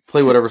 yeah.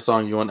 Play whatever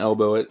song you want,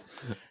 elbow it.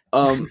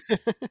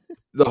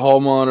 The hall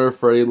monitor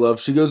Freddy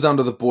loves. She goes down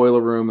to the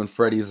boiler room and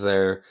Freddy's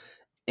there.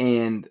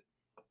 And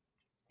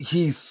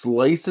he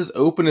slices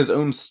open his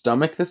own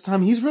stomach this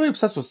time. He's really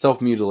obsessed with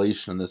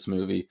self-mutilation in this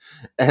movie.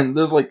 And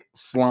there's like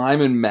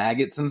slime and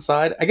maggots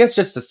inside. I guess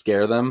just to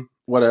scare them.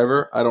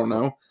 Whatever. I don't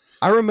know.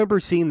 I remember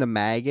seeing the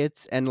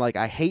maggots and like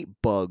I hate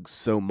bugs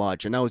so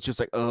much and I was just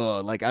like,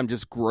 ugh, like I'm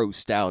just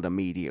grossed out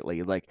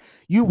immediately. Like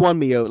you won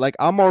me out. Like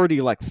I'm already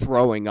like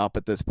throwing up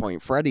at this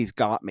point. Freddy's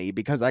got me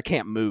because I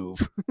can't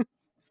move.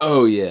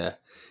 Oh, yeah.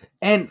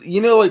 And,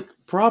 like,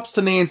 props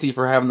to Nancy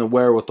for having the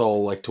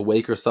wherewithal, like, to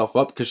wake herself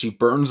up, because she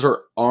burns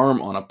her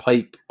arm on a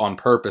pipe on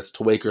purpose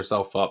to wake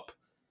herself up.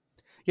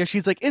 Yeah,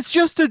 she's like, it's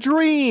just a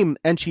dream!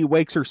 And she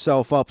wakes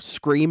herself up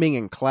screaming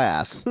in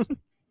class.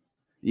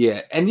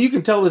 Yeah, and you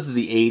can tell this is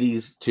the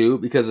 80s, too,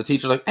 because the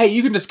teacher's like, hey,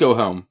 you can just go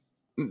home.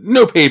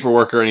 No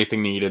paperwork or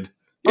anything needed.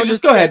 Yeah,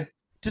 just go ahead.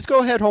 Just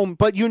go ahead home,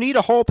 but you need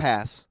a hall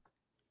pass.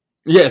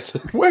 Yes,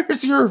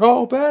 where's your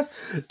hall pass?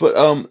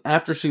 But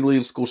after she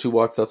leaves school, she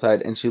walks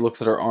outside and she looks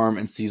at her arm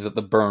and sees that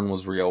the burn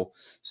was real.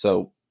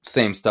 So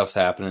same stuff's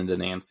happening to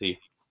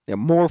Nancy. Yeah,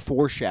 more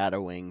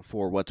foreshadowing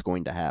for what's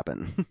going to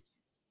happen.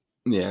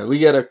 Yeah, we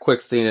get a quick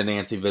scene of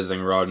Nancy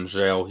visiting Rod in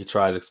jail. He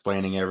tries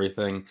explaining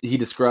everything. He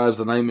describes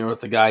the nightmare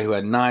with the guy who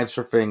had knives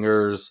for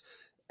fingers.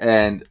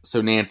 And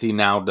so Nancy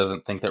now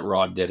doesn't think that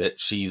Rod did it.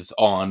 She's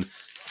on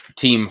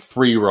Team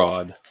Free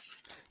Rod.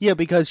 Yeah,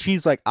 because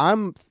she's like,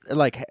 I'm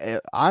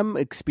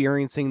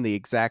experiencing the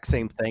exact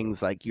same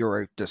things like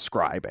you're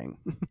describing.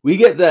 We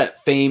get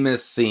that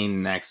famous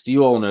scene next.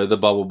 You all know the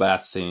bubble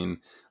bath scene,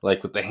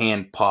 like with the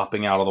hand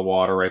popping out of the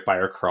water right by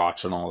her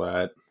crotch and all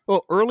that.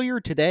 Well,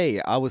 earlier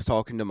today, I was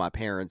talking to my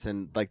parents,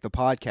 and like the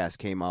podcast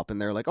came up, and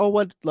they're like, "Oh,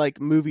 what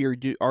like movie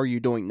are you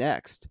doing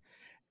next?"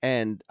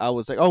 And I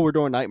was like, "Oh, we're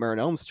doing Nightmare on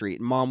Elm Street."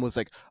 And Mom was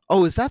like,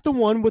 "Oh, is that the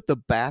one with the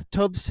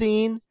bathtub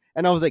scene?"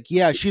 And I was like,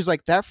 "Yeah." She's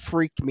like, "That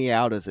freaked me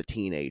out as a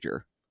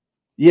teenager."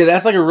 Yeah,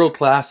 that's like a real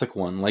classic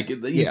one. Like you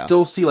Yeah.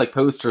 still see like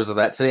posters of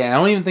that today. I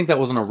don't even think that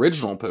was an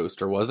original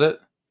poster, was it?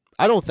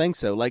 I don't think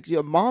so. Like,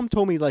 Mom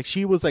told me, like,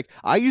 she was like,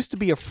 I used to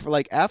be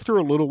like, after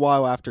a little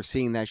while after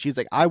seeing that, she's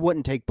like, I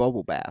wouldn't take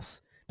bubble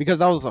baths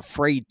because I was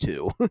afraid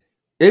to.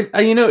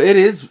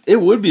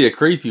 It would be a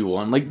creepy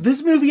one. Like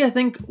this movie, I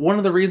think one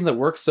of the reasons it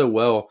works so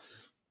well.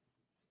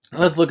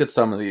 Let's look at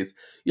some of these.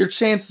 Your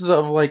chances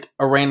of like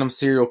a random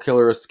serial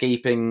killer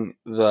escaping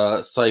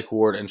the psych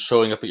ward and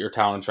showing up at your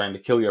town and trying to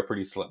kill you are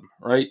pretty slim,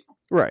 right?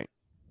 Right.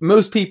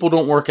 Most people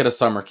don't work at a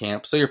summer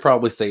camp, so you're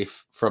probably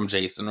safe from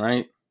Jason,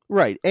 right?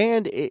 Right.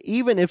 And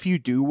even if you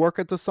do work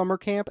at the summer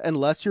camp,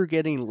 unless you're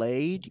getting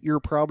laid, you're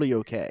probably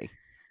okay.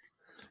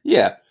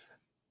 Yeah.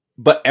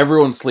 But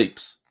everyone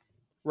sleeps.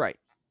 Right.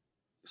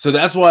 So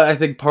that's why I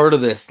think part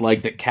of this,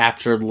 like, that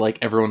captured, like,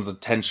 everyone's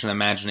attention and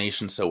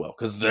imagination so well,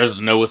 because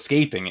there's no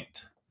escaping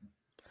it.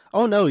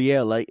 Oh, no,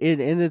 yeah, like,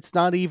 and it's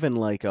not even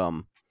like,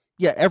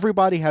 yeah,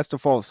 everybody has to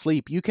fall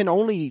asleep. You can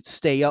only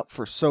stay up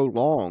for so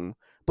long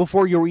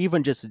before you'll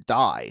even just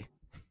die.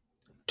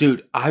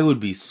 Dude, I would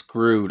be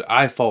screwed.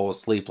 I fall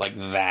asleep like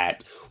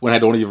that when I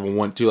don't even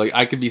want to. Like,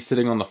 I could be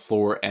sitting on the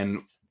floor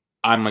and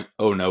I'm like,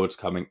 oh no, it's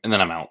coming. And then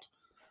I'm out.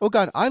 Oh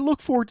God, I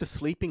look forward to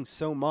sleeping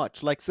so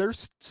much. Like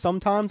there's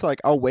sometimes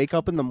like I'll wake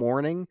up in the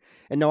morning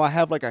and know I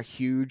have like a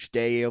huge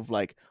day of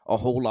like a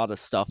whole lot of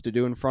stuff to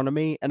do in front of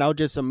me, and I'll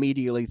just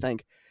immediately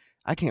think,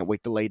 I can't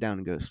wait to lay down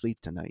and go to sleep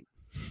tonight.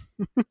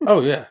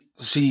 Oh, yeah.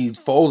 She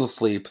falls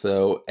asleep,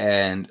 though,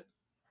 and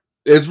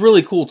it's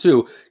really cool,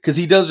 too, because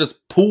he does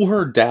just pull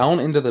her down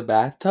into the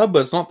bathtub, but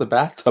it's not the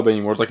bathtub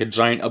anymore. It's like a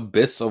giant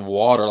abyss of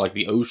water, like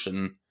the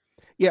ocean.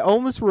 Yeah, it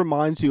almost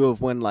reminds you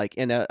of when like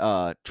in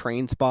a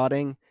Train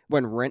Spotting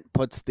when Rent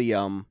puts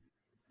the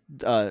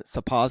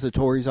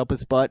suppositories up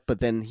his butt, but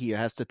then he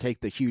has to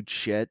take the huge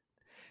shit.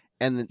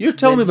 And You're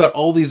telling me about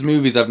all these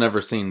movies I've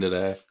never seen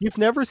today. You've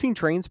never seen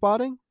Train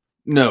Spotting?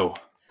 No.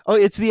 Oh,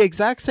 it's the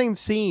exact same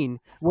scene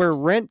where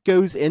Rent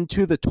goes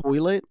into the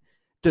toilet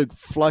to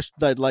flush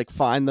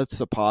find the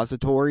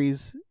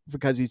suppositories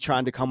because he's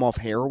trying to come off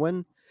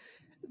heroin.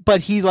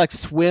 But he like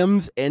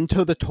swims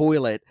into the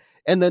toilet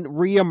and then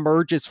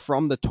reemerges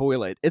from the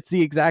toilet. It's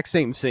the exact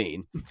same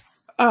scene.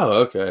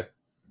 Oh, okay.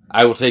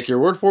 I will take your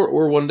word for it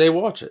or one day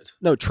watch it.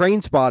 No,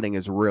 Train Spotting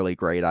is really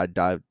great. I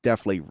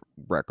definitely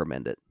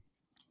recommend it.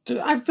 Dude,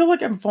 I feel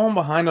like I'm falling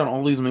behind on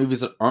all these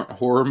movies that aren't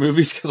horror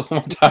movies because all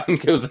my time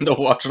goes into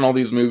watching all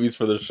these movies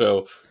for the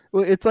show.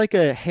 Well, it's like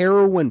a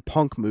heroin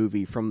punk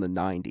movie from the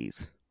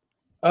 90s.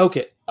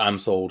 Okay, I'm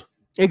sold.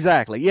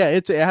 Exactly. Yeah,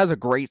 it has a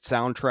great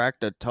soundtrack,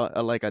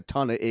 like a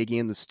ton of Iggy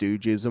and the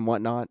Stooges and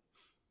whatnot.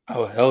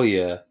 Oh hell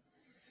yeah!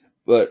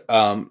 But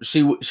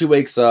she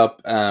wakes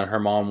up and her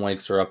mom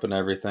wakes her up and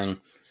everything,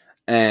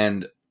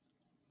 and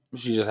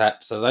she just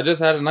says, "I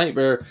just had a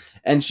nightmare,"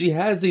 and she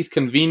has these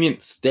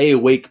convenient stay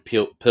awake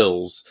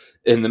pills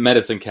in the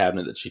medicine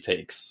cabinet that she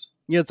takes.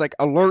 Yeah, it's like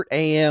Alert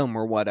AM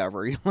or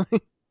whatever.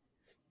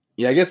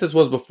 Yeah, I guess this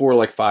was before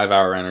like 5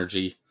 hour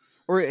energy,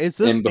 Or is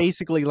this and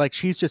basically like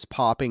she's just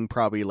popping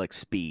probably like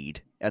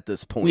speed at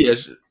this point?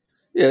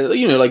 yeah,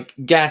 yeah, like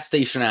gas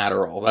station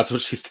Adderall. That's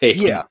what she's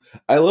taking. Yeah.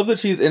 I love that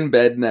she's in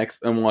bed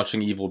next and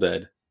watching Evil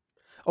Dead.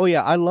 Oh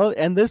yeah, I love,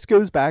 and this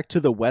goes back to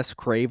the Wes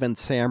Craven,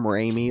 Sam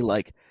Raimi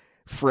like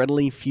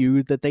friendly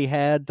feud that they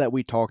had that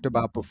we talked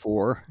about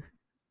before.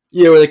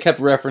 Yeah, where they kept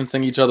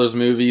referencing each other's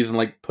movies and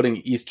like putting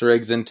Easter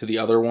eggs into the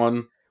other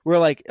one. Where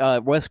like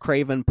Wes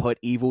Craven put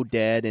Evil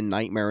Dead and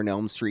Nightmare on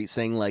Elm Street,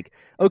 saying like,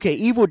 okay,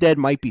 Evil Dead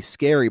might be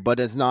scary, but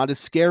it's not as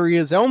scary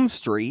as Elm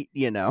Street,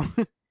 you know.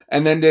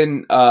 And then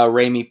didn't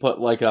Raimi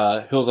put like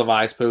a Hills of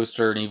Eyes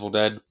poster in Evil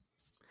Dead?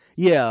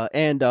 Yeah,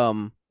 and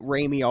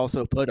Raimi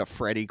also put a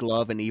Freddy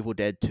glove in Evil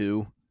Dead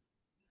 2.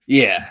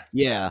 Yeah.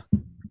 Yeah.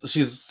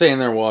 She's sitting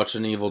there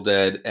watching Evil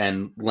Dead,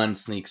 and Len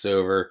sneaks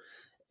over,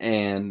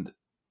 and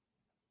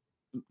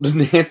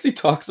Nancy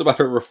talks about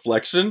her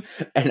reflection,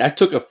 and I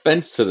took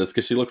offense to this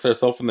because she looks at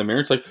herself in the mirror.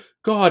 It's like,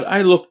 God,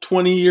 I look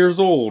 20 years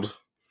old.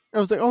 I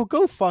was like, oh,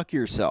 go fuck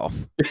yourself.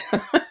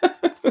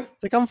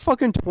 Like, I'm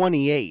fucking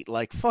 28.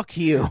 Like, fuck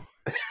you.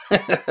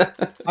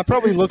 I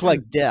probably look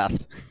like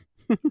death.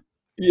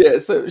 Yeah,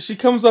 so she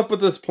comes up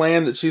with this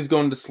plan that she's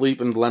going to sleep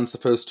and Glenn's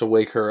supposed to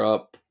wake her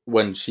up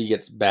when she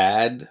gets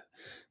bad.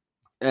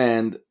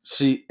 And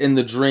she, in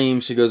the dream,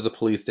 she goes to the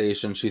police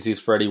station. She sees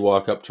Freddy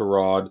walk up to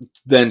Rod.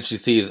 Then she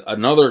sees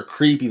another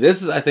creepy.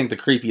 This is, I think, the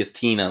creepiest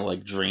Tina,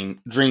 like dream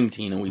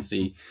Tina we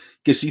see,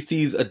 because she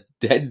sees a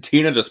dead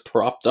Tina just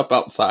propped up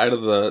outside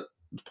of the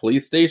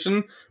police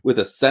station with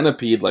a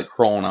centipede like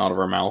crawling out of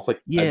her mouth,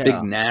 like a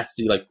big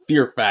nasty like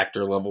Fear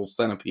Factor level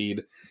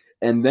centipede.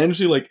 And then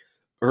she like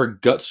her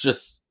guts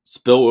just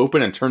spill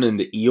open and turn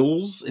into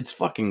eels. It's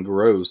fucking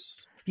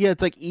gross. Yeah,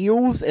 it's like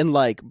eels and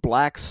like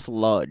black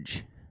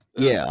sludge.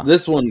 Yeah.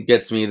 This one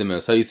gets me the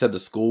most. How you said the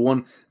school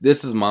one?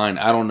 This is mine.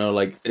 I don't know.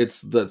 Like, it's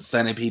the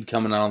centipede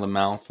coming out of the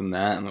mouth and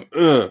that. And like,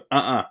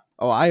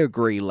 Oh, I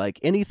agree. Like,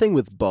 anything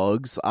with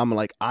bugs, I'm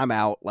like, I'm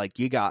out. Like,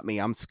 you got me.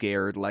 I'm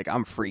scared. Like,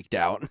 I'm freaked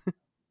out.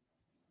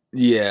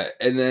 Yeah.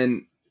 And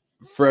then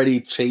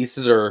Freddy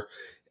chases her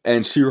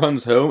and she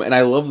runs home. And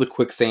I love the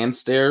quicksand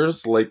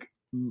stairs, like,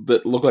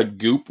 that look like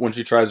goop when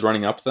she tries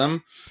running up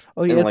them.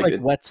 Oh, yeah, and, it's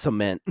like wet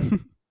cement.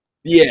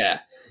 Yeah.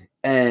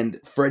 And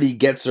Freddy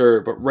gets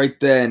her, but right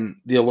then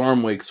the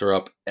alarm wakes her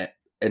up,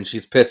 and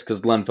she's pissed because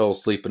Glenn fell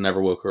asleep and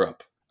never woke her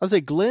up. I was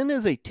like, Glenn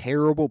is a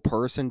terrible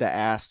person to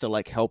ask to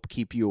like help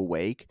keep you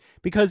awake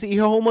because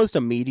he almost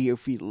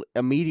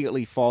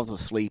immediately falls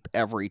asleep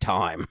every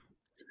time.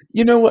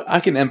 You know what? I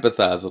can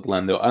empathize with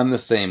Glenn though. I'm the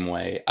same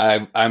way.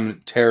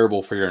 I'm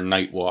terrible for your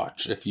night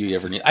watch. If you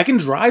ever need, I can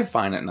drive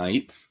fine at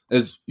night,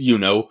 as you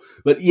know.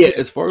 But yeah,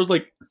 as far as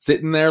like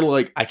sitting there,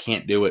 like I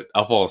can't do it.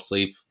 I'll fall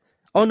asleep.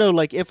 Oh no,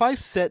 like if I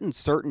sit in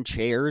certain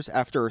chairs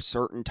after a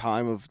certain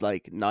time of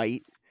like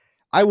night,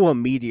 I will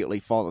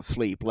immediately fall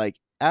asleep. Like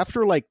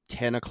after like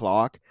 10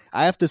 o'clock,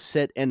 I have to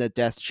sit in a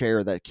desk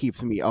chair that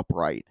keeps me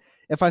upright.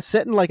 If I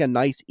sit in like a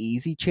nice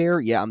easy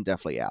chair, yeah, I'm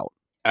definitely out.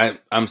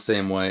 I'm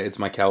same way. It's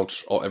my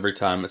couch every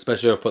time,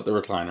 especially if I put the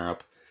recliner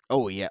up.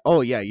 Oh yeah,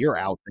 you're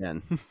out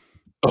then.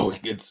 Oh,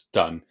 it's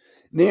done.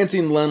 Nancy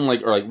and Len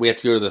we have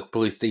to go to the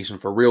police station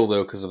for real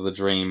though because of the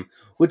dream.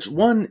 Which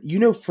one,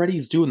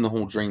 Freddy's doing the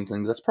whole dream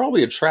thing. That's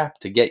probably a trap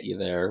to get you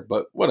there,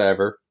 but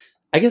whatever.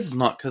 I guess it's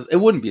not because it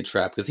wouldn't be a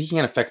trap because he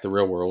can't affect the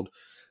real world,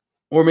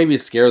 or maybe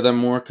scare them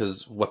more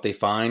because what they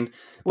find.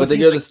 Well, But they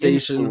he's, go to the like,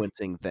 station.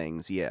 influencing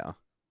things, yeah.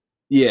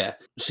 Yeah,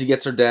 she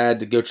gets her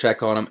dad to go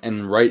check on him,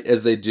 and right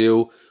as they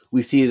do,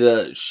 we see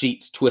the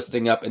sheets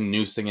twisting up and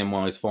noosing him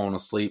while he's falling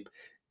asleep.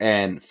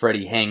 And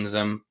Freddy hangs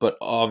him, but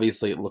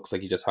obviously it looks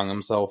like he just hung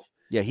himself.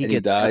 Yeah, he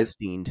dies.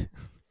 Epsteined.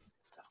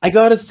 I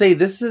gotta say,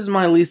 this is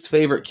my least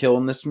favorite kill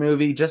in this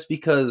movie, just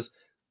because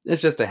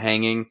it's just a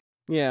hanging.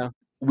 Yeah.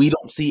 We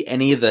don't see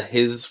any of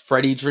his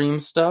Freddy dream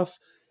stuff,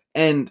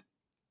 and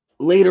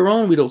later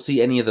on we don't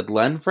see any of the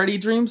Glenn Freddy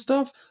dream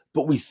stuff,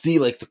 but we see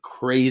like the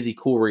crazy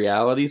cool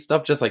reality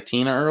stuff, just like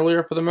Tina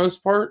earlier for the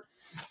most part.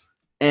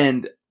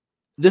 And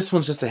this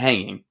one's just a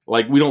hanging.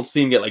 Like, we don't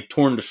see him get like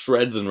torn to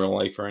shreds in real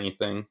life or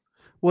anything.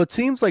 Well, it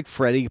seems like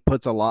Freddy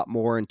puts a lot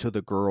more into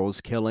the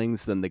girls'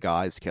 killings than the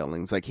guys'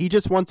 killings. Like, he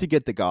just wants to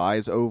get the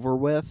guys over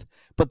with,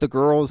 but the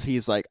girls,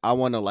 he's like, I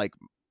want to, like,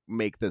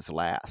 make this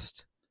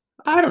last.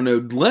 I don't know.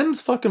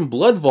 Glenn's fucking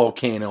blood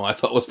volcano I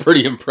thought was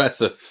pretty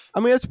impressive. I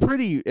mean, it's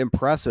pretty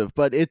impressive,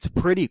 but it's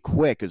pretty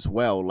quick as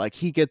well. Like,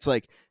 he gets,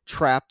 like,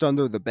 trapped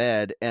under the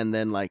bed and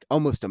then, like,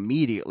 almost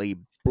immediately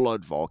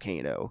blood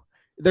volcano.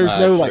 There's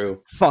no, true. like,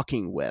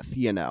 fucking with,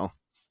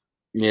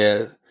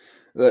 Yeah.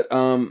 But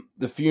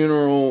the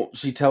funeral,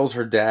 she tells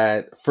her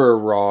dad for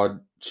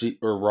Rod,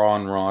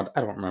 Rod, I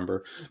don't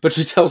remember, but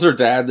she tells her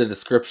dad the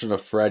description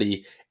of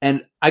Freddy,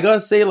 and I gotta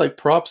say, like,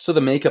 props to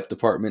the makeup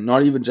department,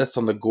 not even just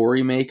on the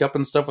gory makeup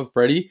and stuff with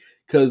Freddy,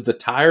 because the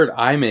tired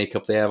eye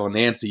makeup they have on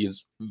Nancy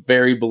is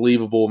very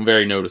believable and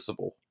very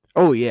noticeable.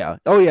 Oh yeah,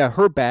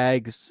 her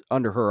bags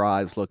under her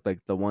eyes look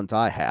like the ones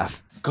I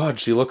have. God,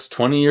 she looks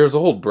 20 years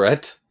old,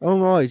 Brett. Oh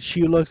my,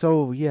 she looks.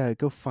 Oh yeah,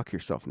 go fuck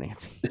yourself,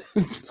 Nancy.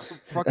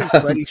 Fucking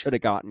Freddy should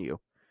have gotten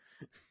you.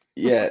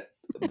 Yeah.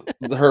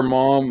 Her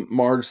mom,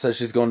 Marge, says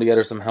she's going to get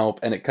her some help,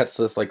 and it cuts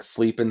to this like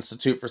sleep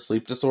institute for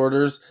sleep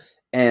disorders.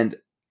 And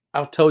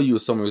I'll tell you,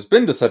 as someone who's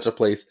been to such a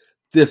place,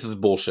 this is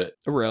bullshit.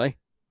 Really?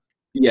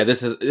 Yeah,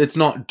 it's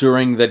not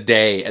during the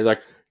day. And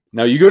like,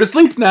 now you go to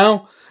sleep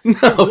now.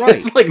 No, right.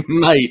 It's like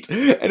night.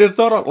 And it's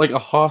not like a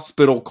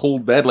hospital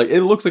cold bed. Like,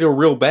 it looks like a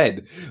real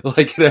bed.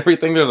 Like, and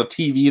everything, there's a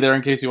TV there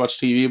in case you watch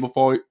TV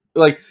before.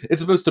 Like,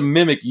 it's supposed to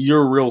mimic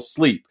your real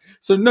sleep.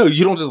 So no,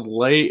 you don't just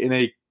lay in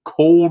a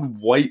cold,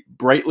 white,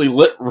 brightly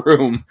lit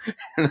room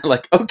and they're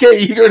like, okay,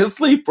 you go to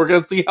sleep, we're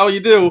gonna see how you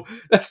do.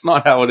 That's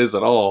not how it is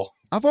at all.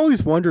 I've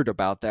always wondered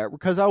about that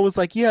because I was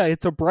like, yeah,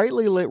 it's a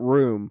brightly lit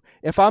room.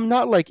 If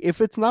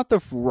it's not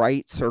the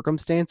right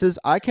circumstances,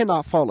 I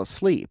cannot fall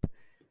asleep.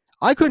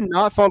 I could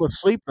not fall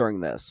asleep during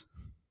this.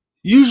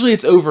 Usually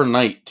it's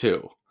overnight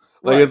too.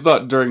 Like, right. It's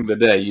not during the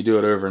day, you do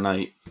it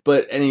overnight.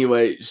 But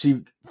anyway,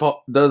 she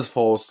does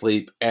fall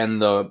asleep,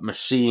 and the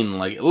machine,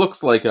 like, it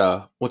looks like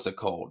what's it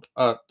called?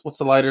 What's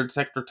the lie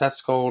detector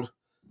test called?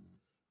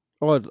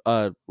 Oh,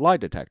 lie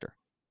detector.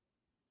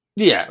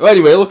 Yeah. Well,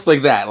 anyway, it looks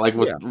like that, like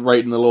with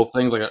writing the little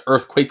things, like an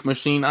earthquake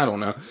machine. I don't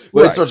know,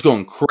 but It starts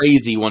going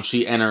crazy once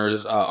she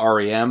enters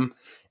REM,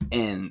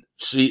 and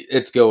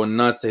it's going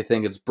nuts. They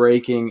think it's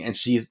breaking, and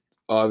she's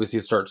obviously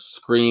starts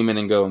screaming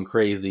and going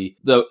crazy.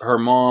 Her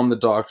mom, the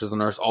doctors, the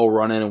nurse all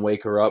run in and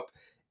wake her up.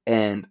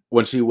 And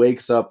when she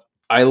wakes up,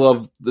 I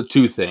love the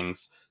two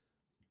things.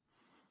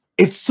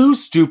 It's so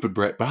stupid,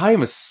 Brett, but I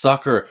am a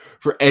sucker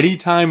for any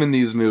time in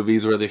these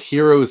movies where the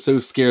hero is so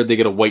scared they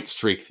get a white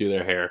streak through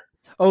their hair.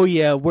 Oh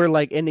yeah, we're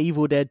like in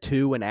Evil Dead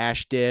 2 when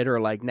Ash did,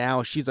 or like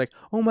now she's like,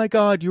 oh my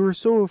god, you were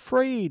so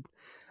afraid.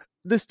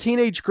 This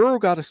teenage girl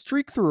got a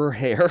streak through her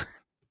hair.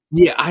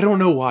 Yeah, I don't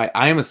know why.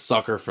 I am a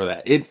sucker for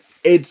that.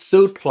 It's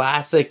so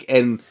classic,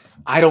 and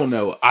I don't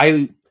know.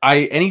 I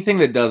anything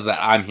that does that,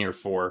 I'm here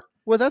for.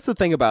 Well, that's the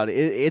thing about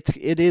it.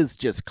 It is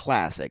just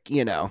classic,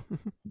 you know.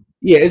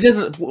 Yeah, it's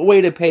just a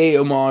way to pay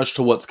homage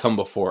to what's come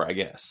before, I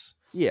guess.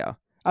 Yeah.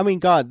 I mean,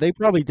 God, they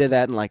probably did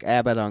that in like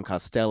Abbott and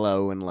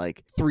Costello and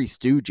like Three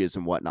Stooges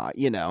and whatnot,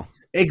 you know.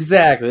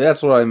 Exactly,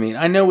 that's what I mean.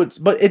 I know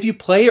but if you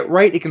play it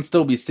right, it can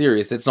still be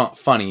serious. It's not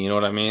funny, you know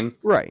what I mean?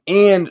 Right.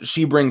 And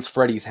she brings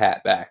Freddy's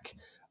hat back.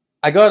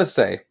 I gotta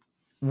say,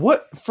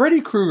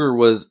 Freddy Krueger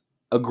was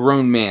a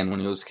grown man when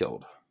he was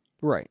killed.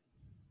 Right.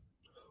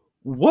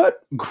 What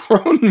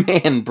grown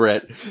man,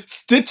 Brett,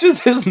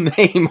 stitches his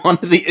name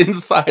onto the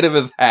inside of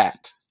his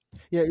hat?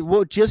 Yeah,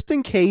 well, just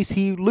in case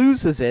he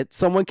loses it,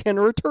 someone can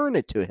return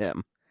it to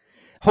him.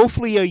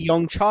 Hopefully a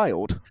young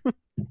child.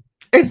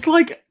 It's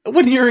like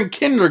when you're in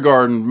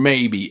kindergarten,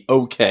 maybe,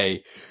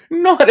 okay.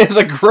 Not as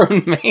a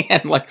grown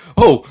man, like,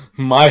 oh,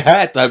 my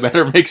hat, I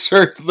better make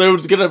sure no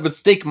one's gonna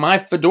mistake my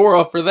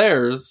fedora for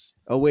theirs.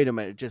 Oh, wait a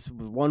minute, just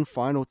one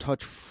final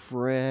touch.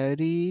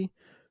 Freddy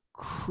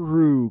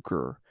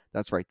Krueger.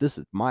 That's right, this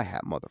is my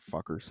hat,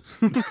 motherfuckers.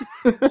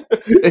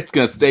 It's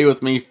gonna stay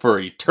with me for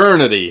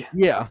eternity.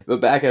 Yeah. But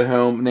back at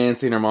home,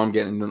 Nancy and her mom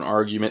get into an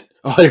argument.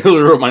 Oh, I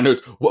really wrote my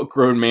notes. What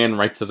grown man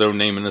writes his own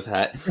name in his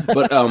hat?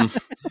 But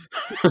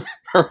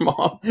her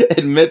mom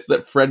admits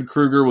that Fred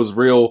Krueger was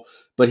real,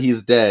 but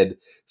he's dead.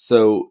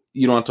 So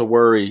you don't have to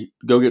worry.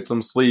 Go get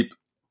some sleep.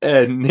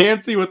 And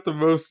Nancy with the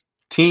most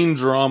teen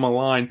drama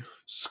line,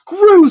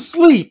 screw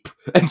sleep!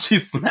 And she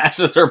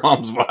smashes her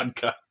mom's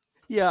vodka.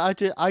 Yeah,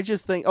 I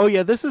just think, oh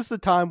yeah, this is the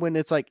time when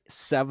it's like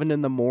 7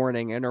 a.m.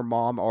 and her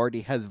mom already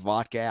has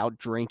vodka out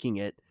drinking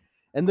it.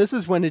 And this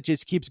is when it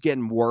just keeps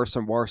getting worse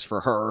and worse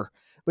for her.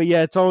 But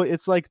yeah,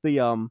 it's like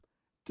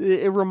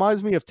it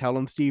reminds me of Tell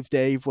 'em Steve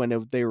Dave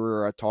when they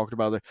were talking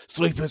about the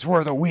sleep is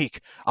for the weak.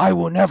 I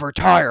will never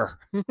tire.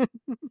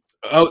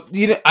 Oh,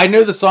 I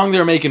know the song they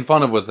were making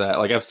fun of with that.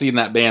 Like, I've seen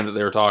that band that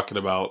they were talking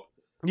about.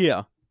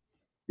 Yeah.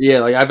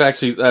 Yeah, like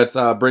that's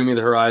Bring Me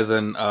the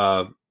Horizon.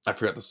 I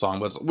forgot the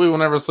song, but we will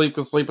never sleep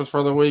because sleep is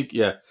for the weak.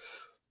 Yeah.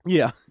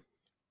 Yeah.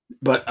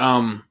 But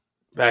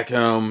back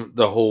home,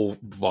 the whole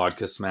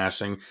vodka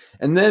smashing.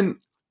 And then,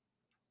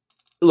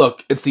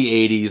 look, it's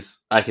the 80s.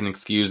 I can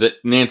excuse it.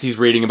 Nancy's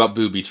reading about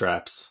booby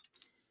traps.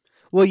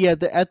 Well, yeah,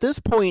 at this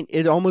point,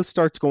 it almost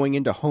starts going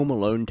into Home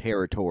Alone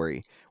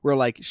territory, where,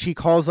 like, she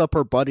calls up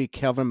her buddy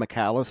Kevin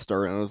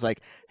McAllister and was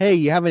like, hey,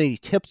 you have any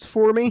tips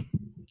for me?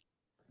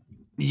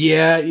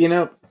 Yeah,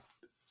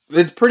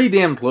 it's pretty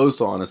damn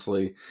close,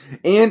 honestly.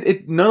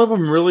 And none of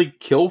them really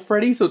kill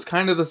Freddy, so it's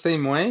kind of the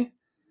same way.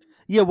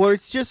 Yeah, where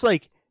it's just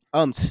like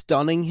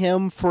stunning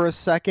him for a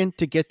second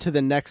to get to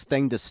the next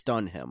thing to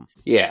stun him.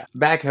 Yeah.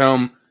 Back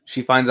home,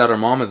 she finds out her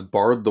mom has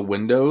barred the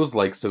windows.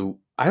 Like, so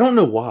I don't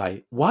know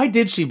why. Why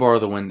did she bar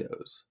the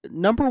windows?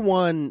 Number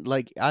one,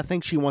 like I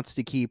think she wants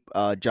to keep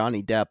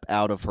Johnny Depp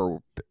out of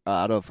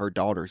her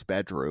daughter's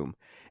bedroom,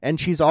 and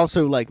she's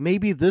also like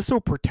maybe this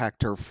will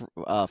protect her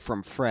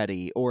from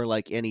Freddy or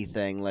like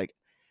anything. Like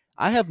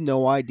I have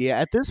no idea.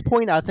 At this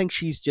point, I think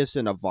she's just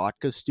in a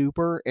vodka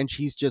stupor, and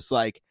she's just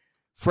like,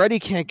 Freddy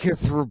can't get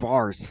through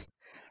bars.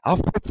 I'll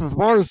put the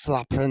bars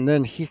up, and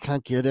then he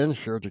can't get in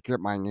here to get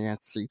my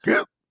Nancy.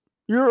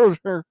 You're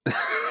here.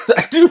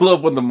 I do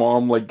love when the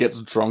mom like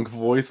gets drunk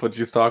voice when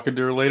she's talking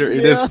to her later.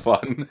 It is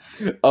fun.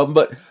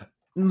 But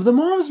the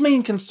mom's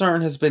main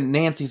concern has been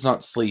Nancy's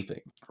not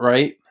sleeping,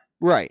 right?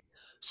 Right.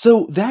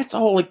 So that's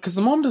all, like, because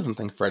the mom doesn't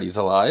think Freddy's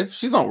alive.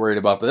 She's not worried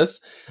about this.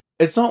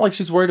 It's not like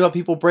she's worried about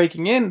people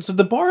breaking in. So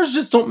the bars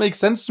just don't make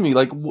sense to me.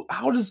 Like,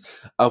 how does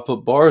I'll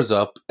put bars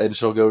up and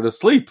she'll go to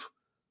sleep?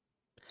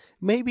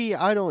 Maybe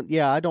I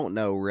don't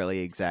know really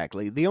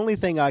exactly. The only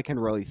thing I can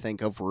really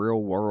think of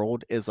real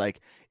world is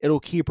like it'll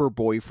keep her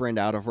boyfriend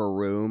out of her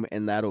room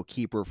and that'll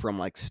keep her from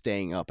like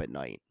staying up at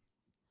night.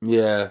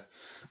 Yeah.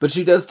 But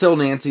she does tell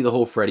Nancy the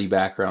whole Freddy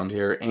background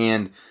here,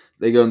 and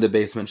they go in the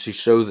basement. She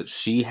shows that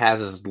she has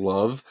his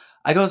glove.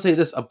 I gotta say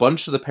this, a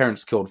bunch of the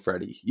parents killed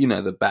Freddy. You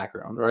know, the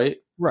background, right?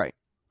 Right.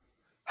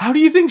 How do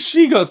you think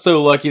she got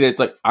so lucky that it's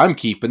like, I'm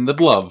keeping the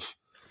glove?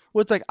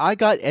 Well, it's like I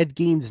got Ed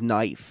Gein's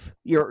knife,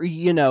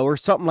 or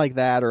something like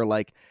that, or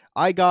like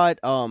I got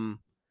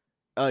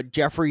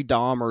Jeffrey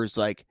Dahmer's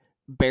like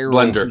barrel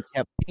Blender. he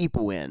kept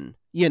people in.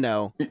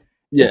 Yeah.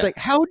 It's like,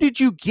 how did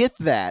you get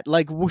that?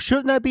 Like, well,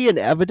 shouldn't that be an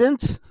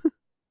evidence?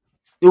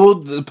 Well,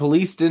 the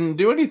police didn't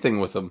do anything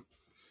with him.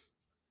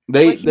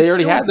 They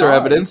already had their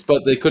evidence,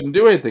 but they couldn't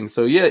do anything.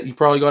 So yeah, you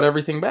probably got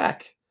everything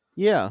back.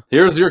 Yeah.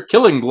 Here's your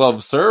killing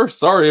glove, sir.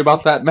 Sorry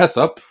about that mess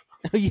up.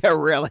 Yeah,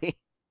 really.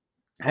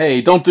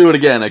 Hey, don't do it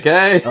again,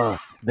 okay?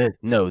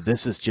 No,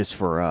 this is just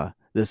for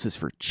this is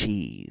for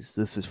cheese.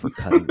 This is for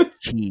cutting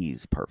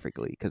cheese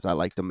perfectly because I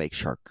like to make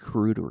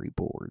charcuterie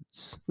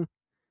boards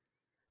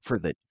for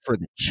the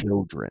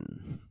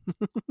children.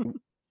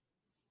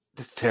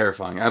 It's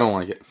terrifying. I don't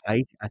like it.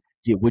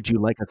 Would you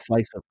like a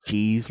slice of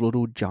cheese,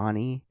 little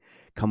Johnny?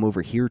 Come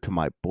over here to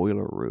my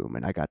boiler room,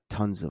 and I got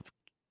tons of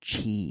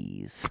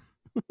cheese.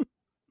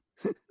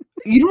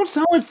 You don't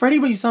sound like Freddy,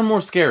 but you sound more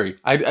scary.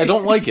 I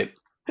don't like it.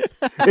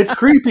 It's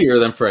creepier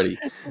than Freddy.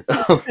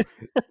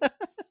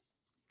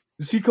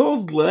 She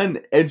calls Glenn,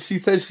 and she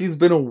says she's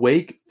been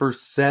awake for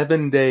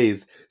 7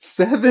 days.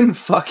 7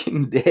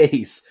 fucking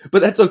days.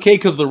 But that's okay,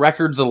 because the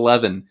record's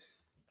 11.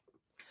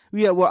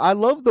 Yeah, well, I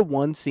love the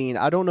one scene.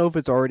 I don't know if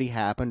it's already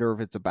happened or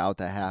if it's about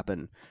to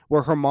happen,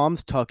 where her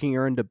mom's tucking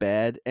her into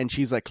bed and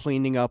she's like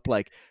cleaning up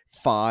like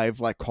 5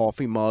 like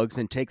coffee mugs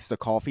and takes the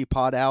coffee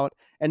pot out.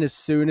 And as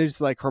soon as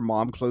like her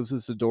mom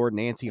closes the door,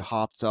 Nancy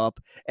hops up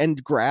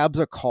and grabs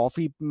a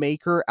coffee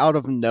maker out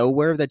of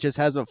nowhere that just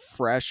has a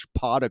fresh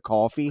pot of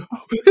coffee.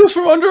 It was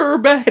from under her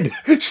bed.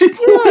 She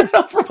pulled it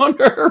out from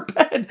under her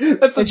bed.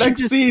 That's the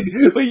next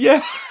scene. But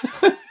yeah.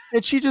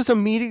 And she just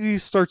immediately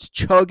starts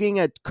chugging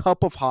a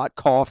cup of hot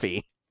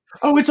coffee.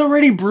 Oh, it's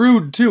already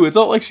brewed too. It's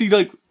not like she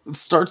like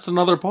starts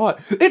another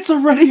pot. It's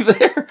already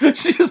there.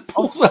 She just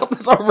pulls out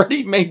this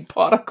already made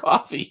pot of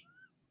coffee.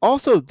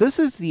 Also, this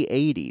is the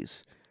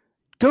 80s.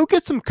 Go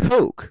get some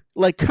Coke.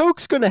 Like,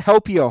 Coke's gonna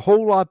help you a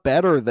whole lot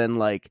better than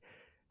like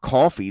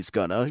coffee's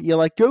gonna. You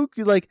like go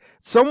like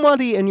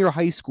somebody in your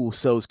high school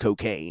sells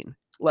cocaine.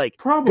 Like,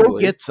 probably go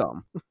get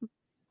some.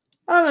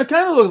 I don't know, it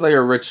kind of looks like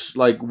a rich,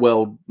 like,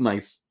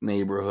 nice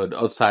neighborhood,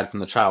 aside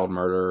from the child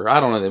murder. I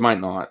don't know, they might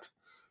not.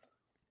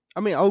 I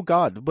mean, oh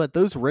god, but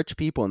those rich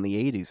people in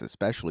the 80s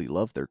especially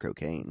love their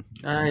cocaine.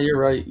 You're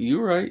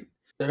right.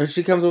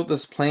 She comes up with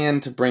this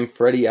plan to bring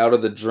Freddy out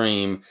of the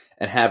dream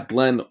and have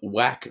Glenn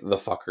whack the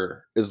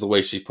fucker, is the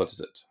way she puts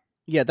it.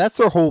 Yeah, that's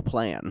their whole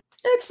plan.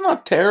 It's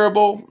not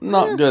terrible.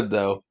 Not good,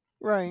 though.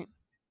 Right.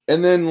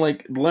 And then,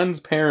 like, Glenn's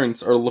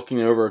parents are looking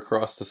over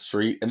across the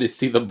street, and they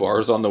see the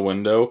bars on the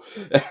window,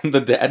 and the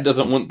dad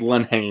doesn't want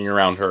Glenn hanging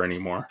around her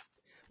anymore.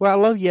 Well, I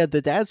love,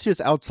 the dad's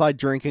just outside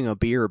drinking a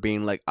beer,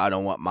 being like, I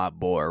don't want my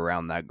boy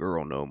around that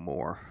girl no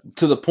more.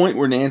 To the point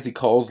where Nancy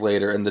calls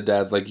later, and the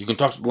dad's like, you can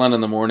talk to Glenn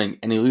in the morning,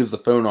 and he leaves the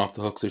phone off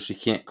the hook so she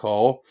can't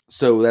call.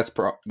 So that's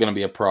going to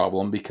be a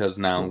problem, because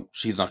now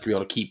she's not going to be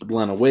able to keep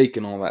Glenn awake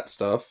and all that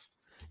stuff.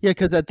 Yeah,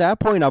 because at that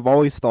point, I've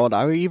always thought,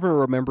 I even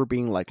remember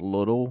being, like,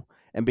 little,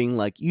 and being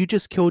like, you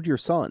just killed your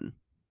son.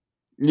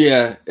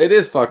 Yeah, it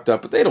is fucked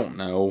up, but they don't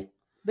know.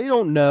 They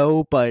don't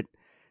know, but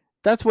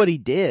that's what he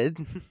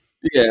did.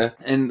 Yeah,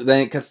 and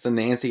then it cuts to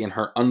Nancy and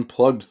her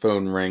unplugged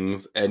phone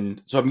rings,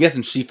 and so I'm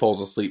guessing she falls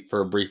asleep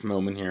for a brief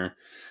moment here.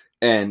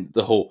 And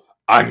the whole,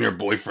 I'm your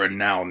boyfriend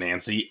now,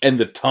 Nancy, and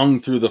the tongue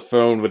through the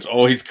phone, which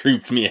always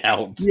creeped me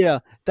out. Yeah,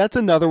 that's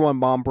another one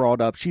Mom brought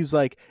up. She's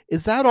like,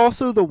 is that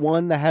also the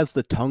one that has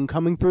the tongue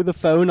coming through the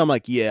phone? I'm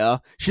like, yeah.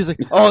 She's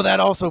like, oh, that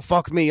also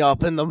fucked me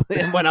up when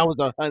I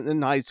was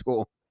in high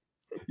school.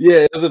 Yeah,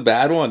 it was a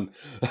bad one.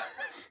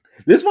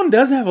 This one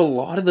does have a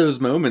lot of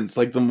those moments,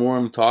 like, the more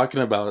I'm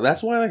talking about it.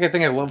 That's why, like, I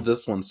think I love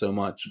this one so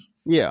much.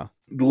 Yeah.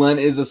 Glenn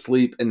is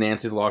asleep and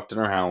Nancy's locked in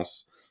her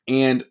house.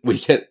 And we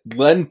get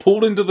Glenn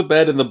pulled into the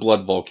bed in the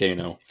blood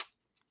volcano.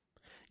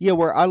 Yeah,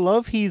 where I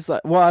love he's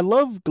like, well, I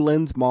love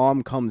Glenn's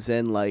mom comes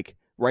in like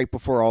right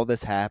before all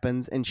this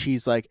happens, and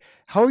she's like,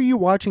 "How are you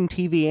watching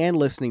TV and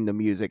listening to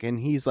music?" And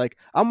he's like,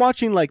 "I'm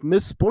watching like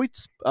Miss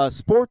Sports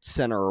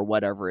Center or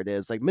whatever it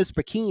is, like Miss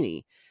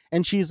Bikini."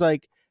 And she's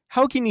like,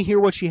 "How can you hear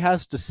what she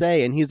has to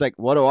say?" And he's like,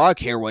 "What do I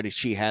care what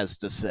she has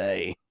to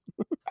say?"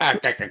 Yeah,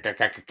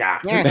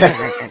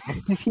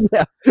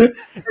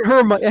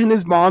 and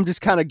his mom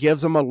just kind of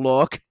gives him a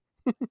look.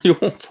 You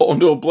won't fall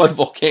into a blood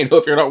volcano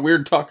if you're not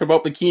weird talking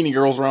about bikini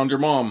girls around your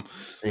mom.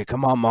 Hey,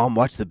 come on, Mom,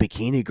 watch the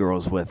Bikini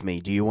Girls with me.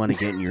 Do you want to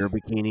get in your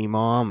bikini,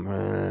 Mom?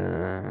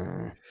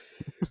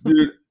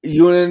 Dude,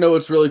 you want to know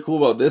what's really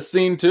cool about this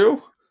scene,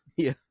 too?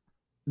 Yeah.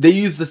 They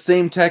used the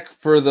same tech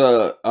for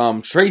the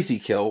Tracy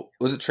kill.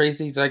 Was it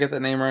Tracy? Did I get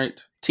that name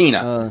right?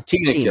 Tina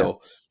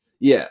kill.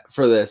 Yeah,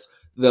 for this.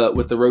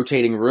 With the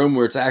rotating room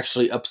where it's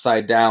actually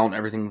upside down,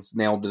 everything's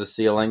nailed to the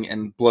ceiling,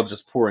 and blood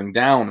just pouring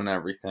down and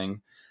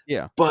everything.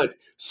 Yeah. But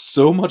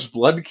so much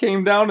blood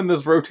came down in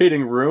this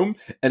rotating room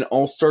and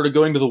all started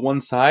going to the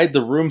one side.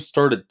 The room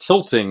started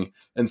tilting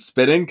and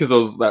spinning because it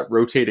was that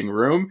rotating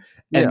room.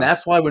 And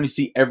that's why when you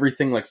see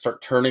everything like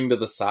start turning to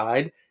the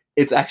side,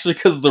 it's actually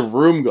because the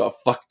room got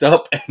fucked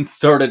up and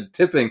started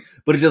tipping.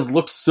 But it just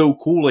looked so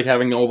cool, like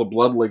having all the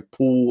blood like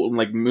pool and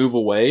like move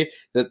away,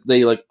 that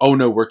they like, oh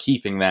no, we're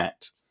keeping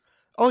that.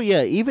 Oh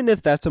yeah, even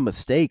if that's a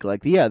mistake,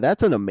 like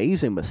that's an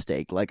amazing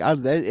mistake. Like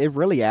it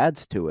really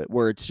adds to it,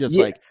 where it's just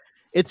like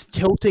it's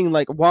tilting.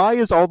 Like, why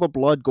is all the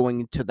blood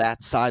going to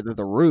that side of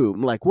the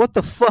room? Like, what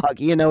the fuck?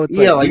 You know? It's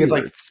it's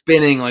like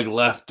spinning like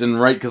left and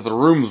right because the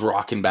room's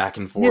rocking back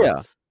and forth.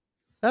 Yeah,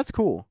 that's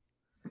cool.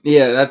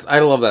 Yeah, I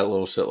love that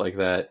little shit like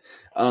that.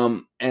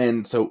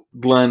 And so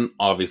Glenn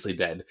obviously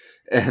dead,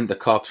 and the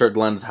cops are at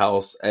Glenn's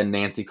house, and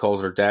Nancy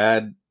calls her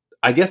dad.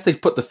 I guess they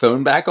put the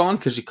phone back on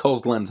because she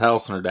calls Glenn's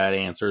house and her dad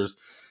answers.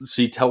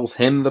 She tells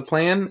him the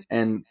plan,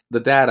 and the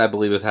dad, I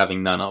believe, is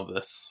having none of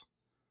this.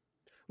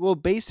 Well,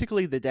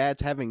 basically, the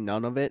dad's having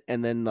none of it,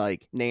 and then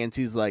like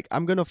Nancy's like,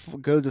 "I'm gonna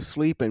go to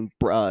sleep and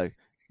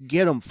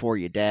get him for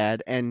you,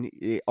 Dad." And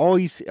all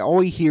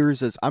he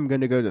hears is, "I'm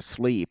gonna go to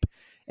sleep,"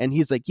 and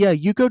he's like, "Yeah,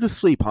 you go to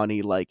sleep,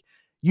 honey. Like,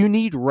 you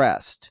need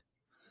rest."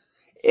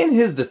 In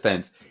his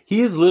defense,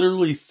 he is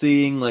literally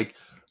seeing like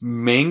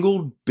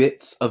mangled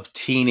bits of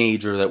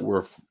teenager that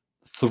were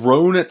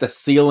thrown at the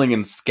ceiling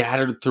and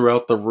scattered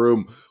throughout the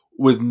room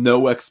with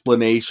no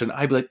explanation.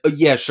 I'd be like, oh,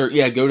 yeah, sure.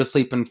 Yeah, go to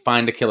sleep and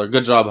find a killer.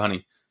 Good job,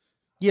 honey.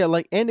 Yeah,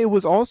 like, and it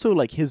was also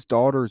like his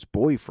daughter's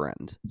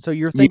boyfriend. So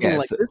you're thinking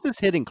like, this is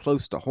hitting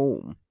close to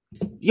home.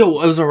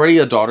 Yo, it was already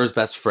a daughter's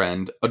best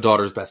friend, a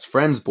daughter's best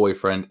friend's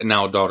boyfriend, and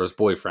now a daughter's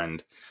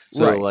boyfriend.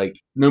 So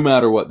like, no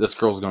matter what, this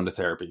girl's going to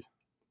therapy.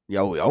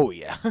 Oh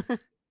yeah.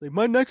 Like,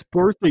 my next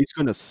birthday's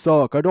gonna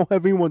suck. I don't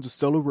have anyone to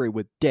celebrate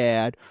with,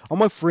 Dad. All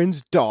my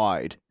friends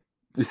died.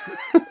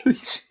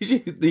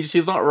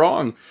 She's not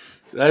wrong.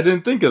 I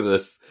didn't think of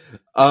this.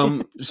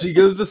 She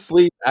goes to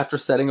sleep after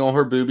setting all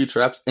her booby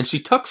traps, and she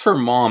tucks her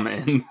mom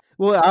in.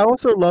 Well, I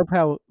also love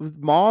how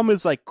Mom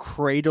is like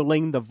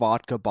cradling the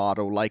vodka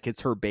bottle like it's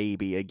her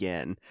baby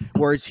again.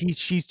 Whereas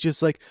she's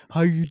just like,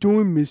 "How you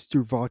doing,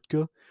 Mr.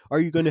 Vodka?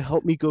 Are you gonna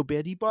help me go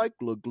Betty bye?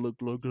 Glug glug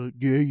glug glug.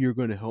 Yeah, you're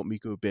gonna help me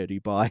go Betty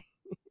bye."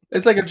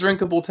 It's like a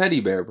drinkable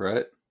teddy bear,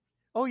 Brett.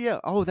 Oh yeah.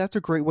 Oh, that's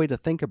a great way to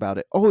think about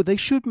it. Oh, they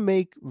should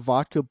make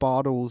vodka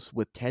bottles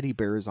with teddy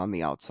bears on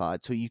the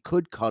outside, so you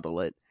could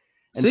cuddle it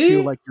and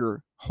feel like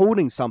you're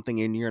holding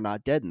something and you're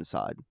not dead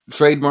inside.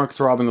 Trademark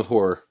Throbbing with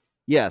Horror.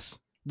 Yes.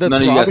 The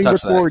Throbbing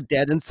with Horror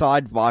dead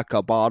inside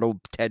vodka bottle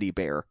teddy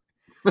bear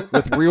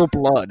with real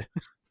blood.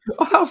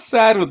 Oh, how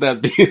sad would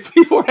that be if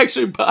people were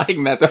actually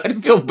buying that?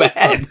 I'd feel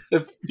bad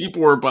if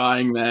people were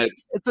buying that.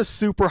 It's a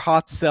super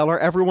hot seller.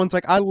 Everyone's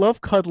like, I love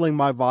cuddling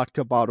my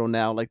vodka bottle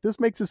now. Like, this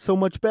makes it so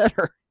much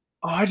better.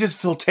 Oh, I just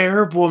feel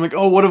terrible. I'm like,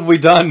 oh, what have we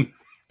done?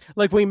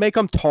 Like, we make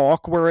them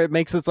talk where it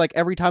makes it like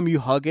every time you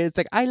hug it, it's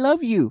like, I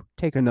love you.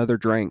 Take another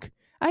drink.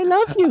 I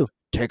love you.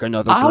 Take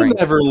another drink.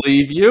 I'll never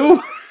leave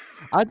you.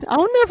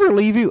 I'll never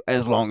leave you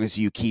as long as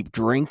you keep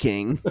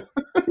drinking.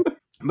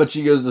 But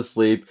she goes to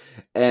sleep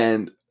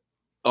and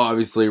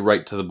obviously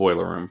right to the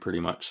boiler room pretty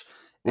much.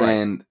 Right.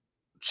 And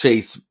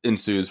chase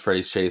ensues.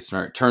 Freddy's chasing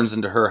her. It turns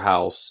into her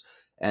house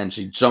and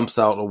she jumps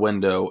out a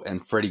window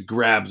and Freddy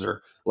grabs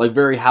her, like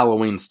very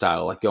Halloween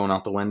style, like going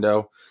out the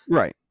window.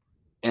 Right.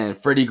 And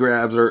Freddy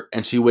grabs her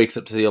and she wakes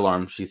up to the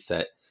alarm she's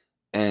set.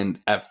 And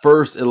at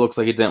first it looks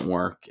like it didn't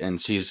work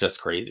and she's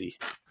just crazy.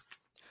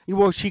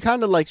 Well, she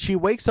kind of like, she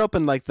wakes up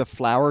and like the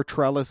flower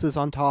trellis is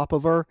on top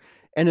of her.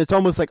 And it's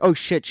almost like, oh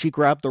shit, she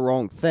grabbed the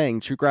wrong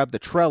thing. She grabbed the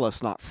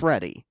trellis, not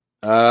Freddy.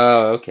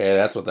 Oh, okay.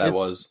 That's what that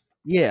was.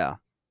 Yeah.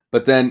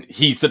 But then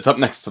he sits up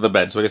next to the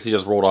bed, so I guess he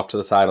just rolled off to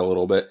the side a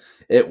little bit.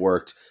 It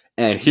worked.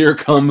 And here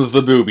comes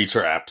the booby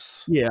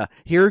traps. Yeah.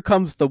 Here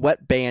comes the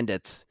Wet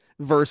Bandits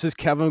versus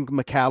Kevin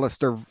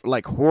McAllister,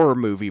 like, horror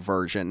movie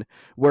version.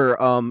 Where,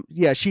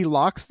 she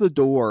locks the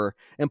door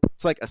and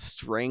puts, like, a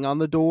string on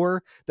the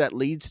door that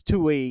leads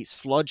to a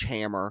sludge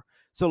hammer.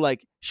 So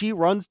like she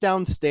runs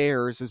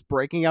downstairs, is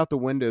breaking out the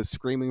window,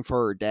 screaming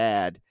for her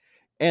dad.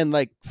 And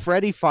like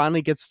Freddy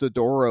finally gets the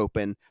door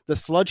open. The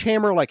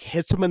sledgehammer like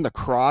hits him in the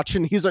crotch,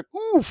 and he's like,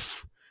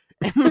 "Oof!"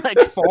 and like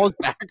falls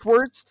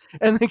backwards,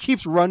 and then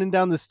keeps running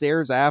down the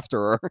stairs after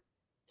her.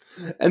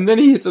 And then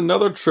he hits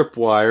another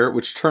tripwire,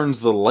 which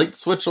turns the light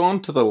switch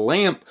on to the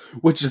lamp,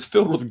 which is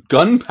filled with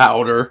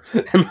gunpowder,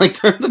 and like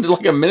turns into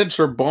like a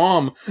miniature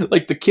bomb,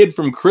 like the kid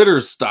from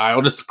Critters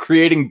style, just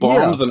creating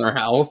bombs in her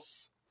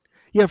house.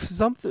 Yeah, for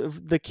something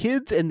the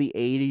kids in the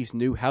 '80s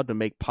knew how to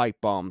make pipe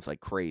bombs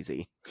like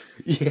crazy.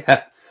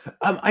 Yeah.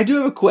 I do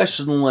have a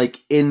question, like,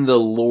 in the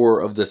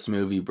lore of this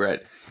movie,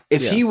 Brett.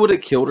 If Yeah. he would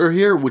have killed her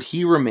here, would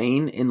he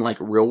remain in, like,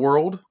 real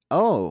world?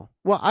 Oh,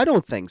 well, I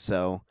don't think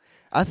so.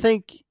 I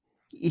think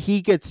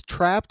he gets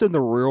trapped in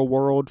the real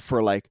world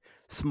for like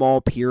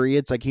small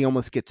periods, like he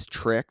almost gets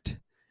tricked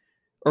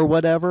or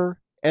whatever.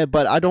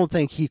 But I don't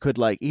think he could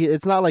like.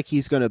 It's not like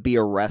he's going to be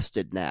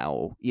arrested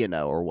now,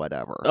 or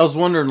whatever. I was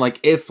wondering, like,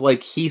 if,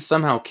 like, he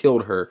somehow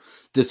killed her,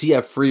 does he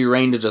have free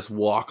reign to just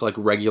walk, like,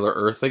 regular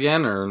Earth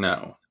again, or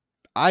no?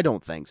 I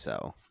don't think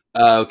so.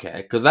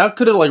 Okay, because that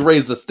could have, like,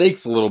 raised the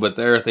stakes a little bit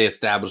there if they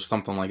established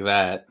something like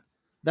that.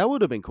 That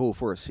would have been cool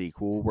for a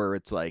sequel where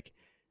it's like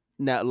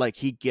now, like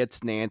he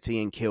gets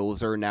Nancy and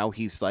kills her. Now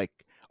he's like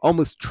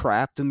almost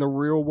trapped in the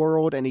real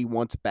world, and he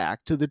wants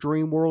back to the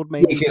dream world,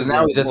 maybe Because he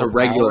now has he's just a more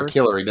regular power.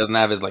 killer. He doesn't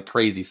have his, like,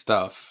 crazy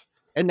stuff.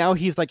 And now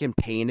he's like in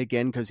pain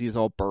again because he's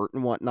all burnt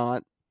and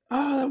whatnot.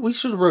 We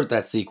should have wrote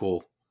that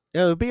sequel.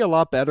 Yeah, it would be a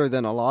lot better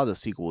than a lot of the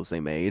sequels they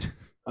made.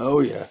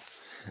 Oh, yeah.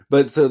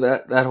 But so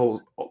that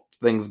whole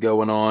thing's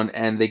going on,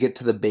 and they get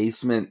to the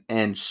basement,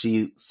 and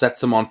she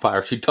sets him on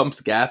fire. She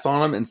dumps gas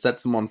on him and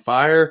sets him on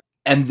fire.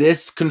 And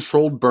this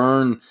controlled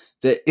burn,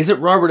 that is it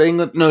Robert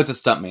Englund? No, it's a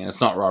stuntman.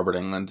 It's not Robert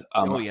Englund.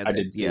 I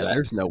did see that.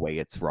 There's no way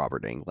it's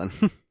Robert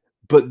Englund.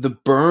 But the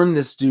burn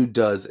this dude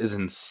does is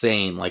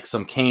insane. Like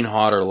some Kane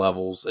Hodder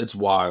levels. It's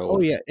wild. Oh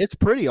yeah, it's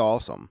pretty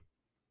awesome.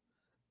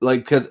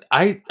 Like, because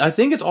I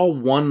think it's all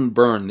one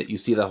burn that you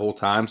see the whole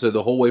time. So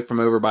the whole way from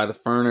over by the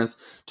furnace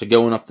to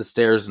going up the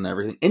stairs and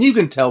everything. And you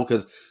can tell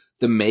because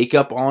the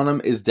makeup on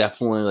him is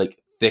definitely like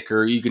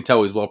thicker. You can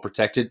tell he's well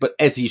protected, but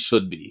as he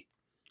should be.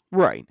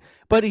 Right.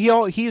 But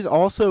he's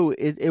also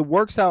it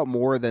works out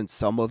more than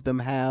some of them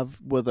have,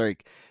 where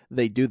like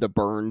they do the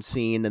burn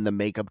scene and the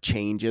makeup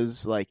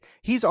changes. Like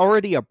he's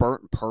already a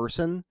burnt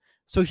person,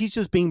 so he's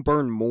just being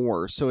burned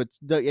more. So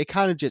it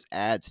kind of just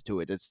adds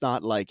to it. It's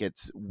not like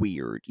it's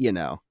weird,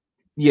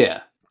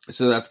 Yeah.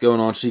 So that's going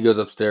on. She goes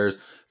upstairs.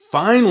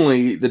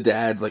 Finally, the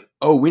dad's like,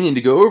 "Oh, we need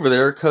to go over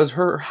there because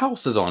her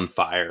house is on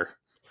fire."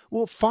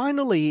 Well,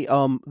 finally,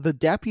 the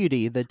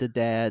deputy that the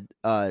dad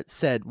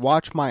said,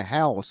 "Watch my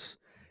house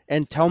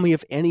and tell me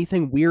if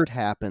anything weird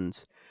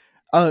happens."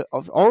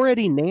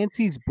 Already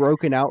Nancy's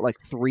broken out like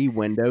 3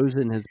 windows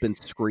and has been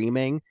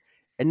screaming,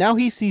 and now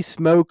he sees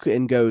smoke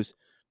and goes,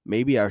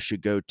 "Maybe I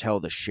should go tell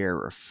the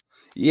sheriff."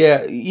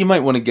 Yeah, you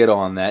might want to get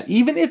on that.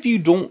 Even if you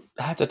don't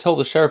have to tell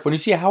the sheriff, when you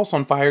see a house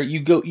on fire,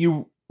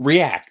 you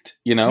react,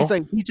 He's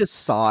like, he just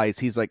sighs.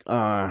 He's like,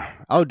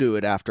 I'll do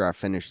it after I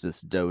finish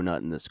this donut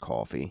and this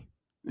coffee."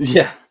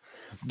 Yeah.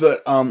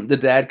 But the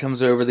dad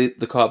comes over,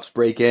 the cops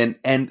break in,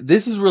 and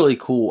this is really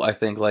cool, I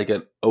think, like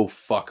an oh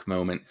fuck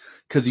moment.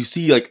 Because you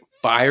see like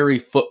fiery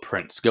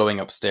footprints going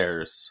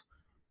upstairs.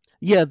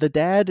 Yeah, the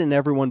dad and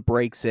everyone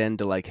breaks in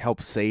to like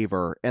help save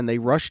her, and they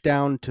rush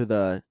down to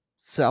the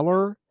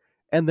cellar,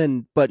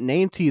 but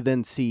Nancy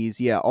then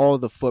sees, all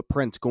the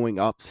footprints going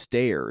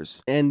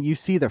upstairs, and you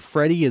see that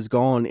Freddy has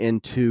gone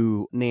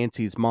into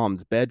Nancy's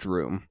mom's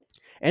bedroom.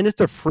 And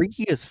it's a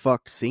freaky as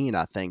fuck scene,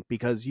 I think,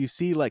 because you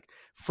see like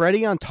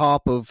Freddy on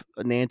top of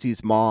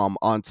Nancy's mom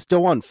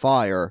still on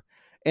fire,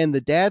 and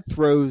the dad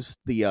throws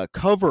the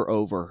cover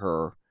over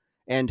her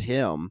and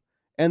him,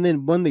 and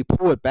then when they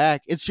pull it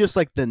back, it's just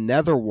like the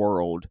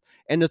netherworld,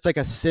 and it's like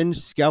a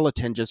singed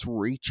skeleton just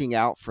reaching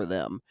out for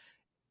them,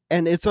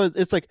 and it's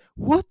like,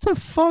 what the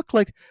fuck,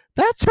 like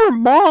that's her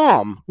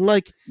mom,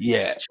 like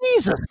Yeah,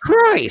 Jesus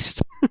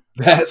Christ.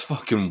 that's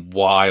fucking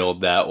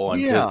wild, that one.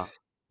 Yeah.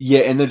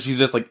 Yeah, and then she's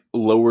just like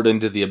lowered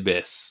into the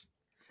abyss.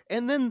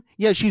 And then,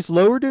 she's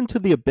lowered into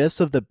the abyss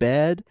of the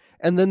bed,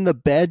 and then the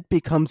bed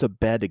becomes a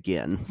bed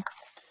again.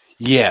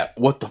 Yeah,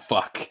 what the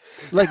fuck?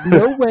 Like,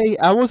 no way.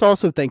 I was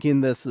also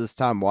thinking this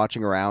time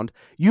watching around.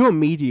 You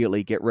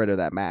immediately get rid of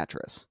that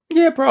mattress.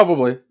 Yeah,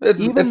 probably. It's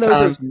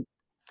time.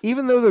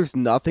 Even though there's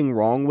nothing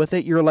wrong with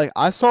it, you're like,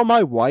 I saw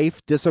my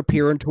wife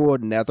disappear into a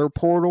nether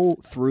portal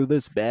through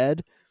this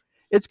bed.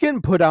 It's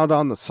getting put out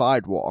on the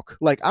sidewalk.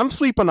 Like, I'm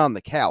sleeping on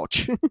the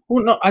couch.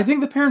 Well, no, I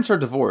think the parents are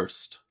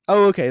divorced.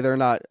 Oh, okay, they're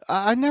not.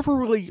 I never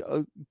really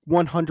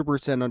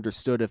 100%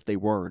 understood if they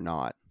were or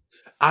not.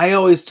 I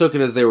always took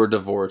it as they were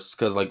divorced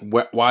because, like,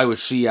 why was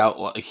she out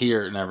like,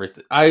 here and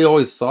everything? I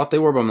always thought they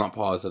were, but I'm not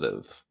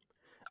positive.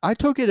 I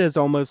took it as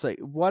almost like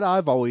what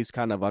I've always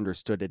kind of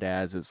understood it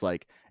as is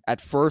like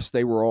at first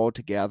they were all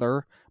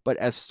together, but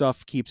as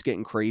stuff keeps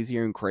getting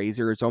crazier and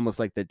crazier, it's almost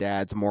like the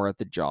dad's more at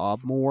the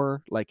job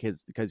more, like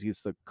because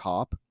he's the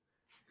cop.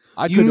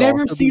 I You could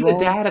never also be see the wrong.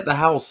 dad at the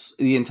house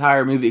the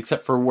entire movie,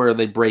 except for where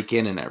they break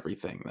in and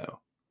everything, though.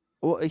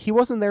 Well, he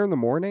wasn't there in the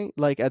morning,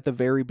 like at the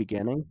very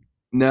beginning.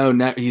 No,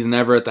 he's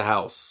never at the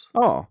house.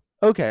 Oh,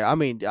 okay. I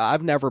mean,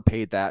 I've never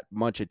paid that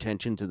much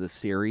attention to the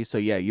series, so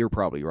yeah, you're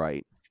probably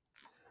right.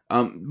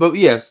 But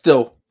yeah,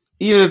 still,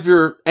 even if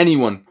you're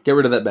anyone, get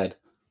rid of that bed.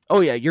 Oh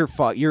yeah, you're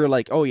fuck. You're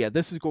like, oh yeah,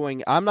 this is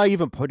going. I'm not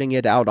even putting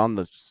it out on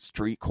the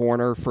street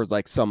corner for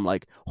like some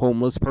like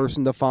homeless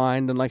person to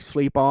find and like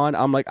sleep on.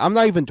 I'm like, I'm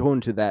not even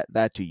doing to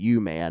that to you,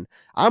 man.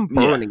 I'm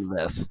Yeah. burning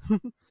this.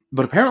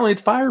 But apparently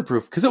it's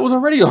fireproof because it was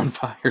already on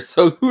fire,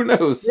 so who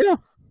knows? Yeah.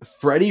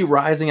 Freddy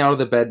rising out of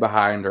the bed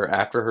behind her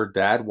after her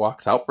dad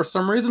walks out for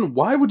some reason.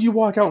 Why would you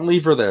walk out and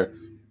leave her there?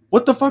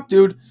 What the fuck,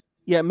 dude?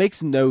 Yeah, it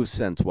makes no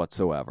sense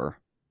whatsoever.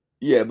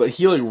 Yeah, but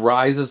he like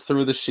rises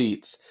through the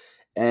sheets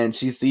and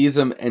she sees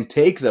him and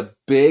takes a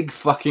big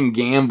fucking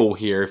gamble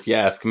here, if you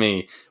ask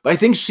me. But I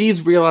think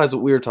she's realized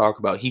what we were talking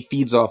about. He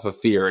feeds off of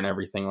fear and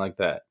everything like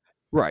that.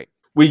 Right.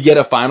 We get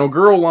a final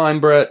girl line,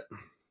 Brett.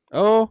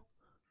 Oh,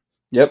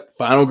 Yep,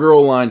 final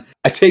girl line.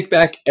 I take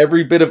back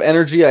every bit of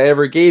energy I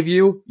ever gave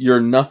you.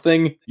 You're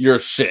nothing. You're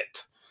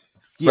shit.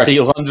 Freddy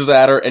lunges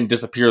at her and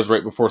disappears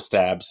right before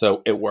stab,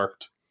 so it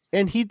worked.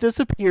 and he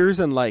disappears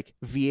in like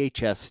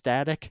VHS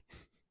static.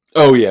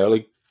 Oh yeah,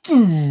 like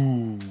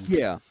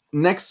Yeah.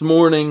 next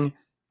morning.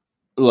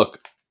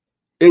 Look,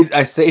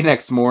 I say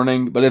next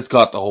morning, but it's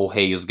got the whole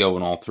haze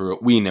going all through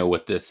it. We know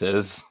what this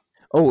is.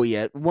 Oh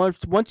yeah.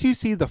 Once you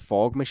see the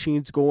fog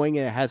machines going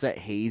and it has that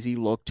hazy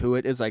look to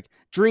it, it's like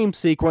dream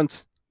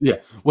sequence. Yeah,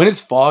 when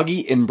it's foggy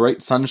in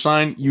bright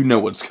sunshine, you know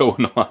what's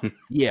going on.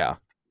 Yeah.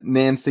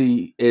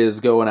 Nancy is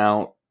going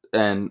out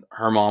and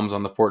her mom's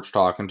on the porch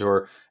talking to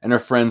her, and her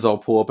friends all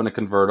pull up in a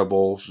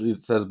convertible. She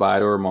says bye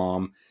to her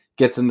mom,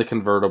 gets in the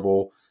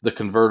convertible. The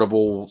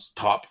convertible's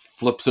top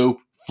flips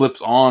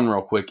on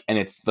real quick, and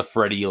it's the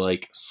Freddy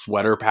like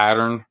sweater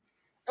pattern.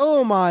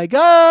 Oh my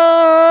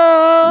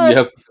god!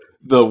 Yep.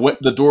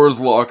 The doors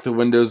lock, the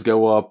windows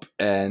go up,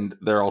 and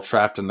they're all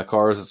trapped in the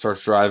car as it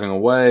starts driving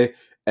away.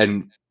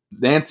 And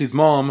Nancy's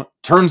mom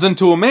turns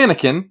into a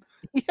mannequin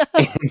Yeah.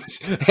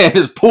 and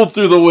is pulled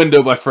through the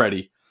window by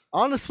Freddy.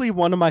 Honestly,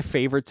 one of my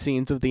favorite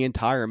scenes of the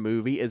entire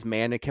movie is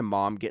Mannequin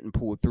Mom getting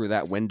pulled through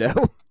that window.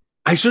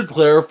 I should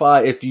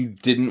clarify if you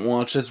didn't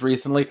watch this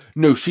recently.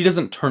 No, she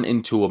doesn't turn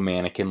into a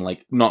mannequin,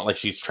 like not like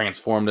she's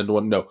transformed into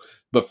one. No,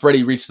 but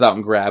Freddy reaches out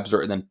and grabs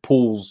her and then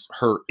pulls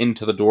her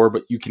into the door.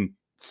 But you can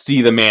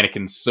see the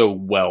mannequin so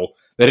well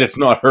that it's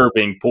not her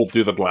being pulled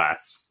through the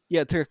glass.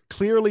 Yeah, they're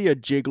clearly a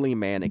jiggly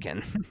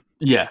mannequin.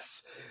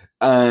 Yes,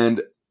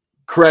 and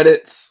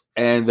credits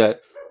and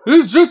that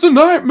it's just a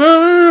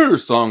nightmare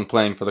song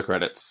playing for the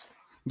credits.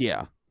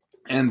 Yeah.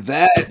 And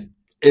that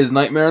is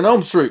Nightmare on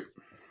Elm Street.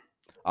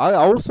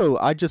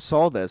 I just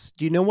saw this.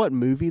 Do you know what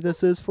movie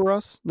this is for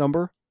us?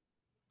 Number?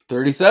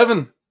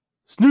 37.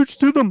 Snooch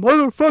to the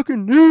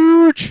motherfucking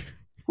nooch!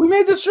 We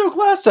made this joke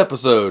last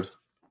episode.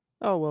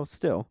 Oh, well,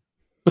 still.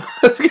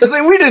 That's because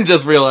we didn't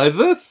just realize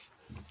this.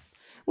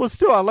 Well,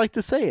 still, I like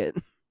to say it.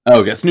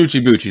 Okay,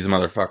 Snoochie Boochies,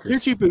 motherfuckers.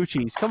 Snoochie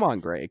Boochies. Come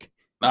on, Greg.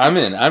 I'm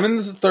in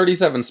this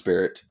 37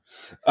 spirit.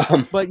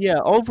 But yeah,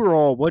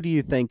 overall, what do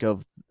you think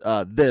of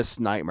this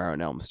Nightmare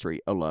on Elm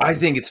Street alone? I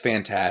think it's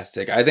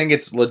fantastic. I think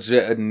it's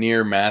legit a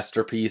near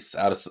masterpiece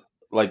out of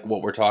like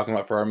what we're talking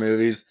about for our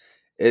movies.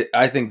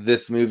 I think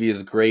this movie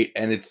is great,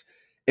 and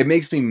it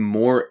makes me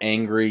more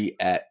angry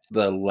at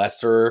the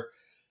lesser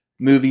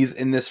movies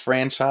in this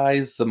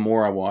franchise the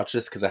more I watch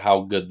this because of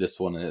how good this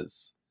one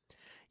is.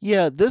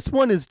 Yeah, this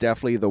one is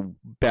definitely the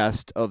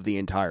best of the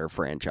entire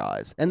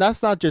franchise. And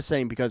that's not just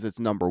saying because it's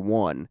number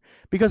one.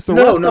 Because the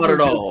rest not of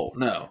them at all.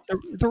 No.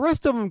 The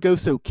rest of them go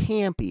so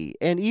campy.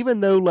 And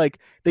even though like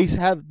they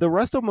have the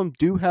rest of them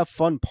do have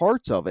fun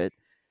parts of it,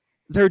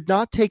 they're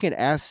not taken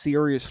as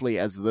seriously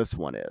as this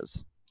one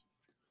is.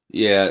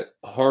 Yeah,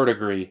 hard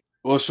agree.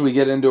 Well, should we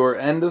get into our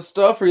end of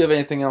stuff, or you have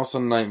anything else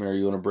on Nightmare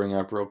you want to bring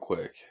up real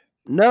quick?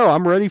 No,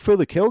 I'm ready for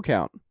the kill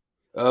count.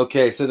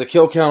 Okay, so the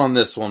kill count on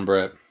this one,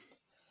 Brett.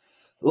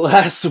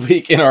 Last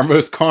week, in our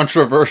most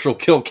controversial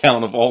kill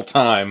count of all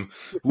time,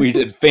 we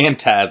did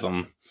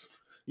Phantasm.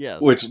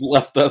 Yes. Which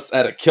left us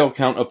at a kill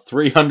count of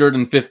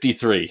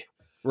 353.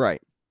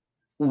 Right.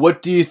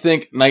 What do you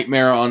think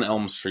Nightmare on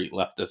Elm Street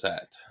left us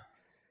at?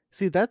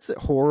 See, that's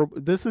horrible.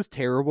 This is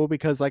terrible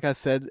because, like I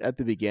said at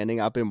the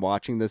beginning, I've been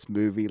watching this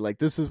movie. Like,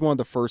 this is one of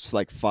the first,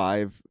 like,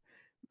 5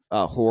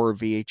 horror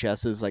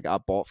VHSs, like, I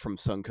bought from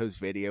Suncoast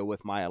Video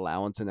with my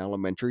allowance in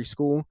elementary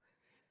school.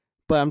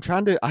 But I'm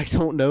trying to, I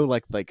don't know,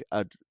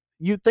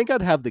 you'd think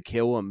I'd have the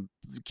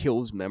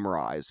kills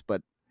memorized,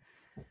 but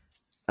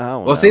I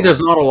don't know. See, there's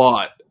not a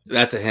lot.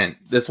 That's a hint.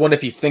 This one,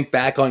 if you think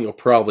back on, you'll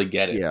probably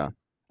get it. Yeah.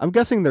 I'm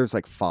guessing there's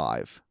like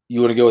 5.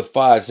 You want to go with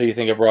 5, so you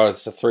think it brought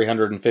us to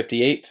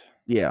 358?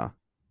 Yeah.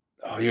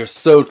 Oh, you're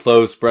so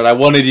close, Brett. I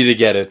wanted you to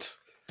get it.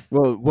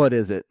 Well, what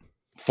is it?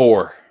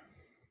 4.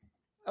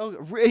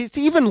 Oh, it's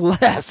even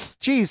less.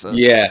 Jesus.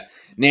 Yeah.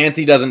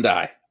 Nancy doesn't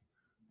die.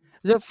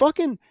 The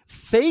fucking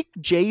fake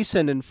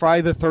Jason in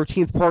Friday the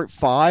 13th Part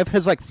 5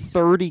 has like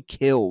 30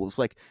 kills.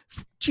 Like,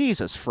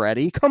 Jesus,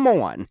 Freddy, come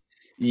on.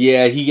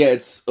 Yeah, he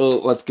gets. Oh,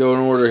 let's go in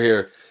order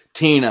here.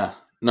 Tina,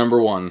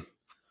 number 1.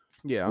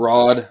 Yeah.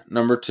 Rod,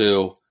 number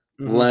 2.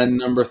 Hmm. Len,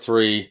 number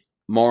 3.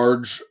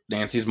 Marge,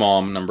 Nancy's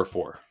mom, number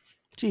 4.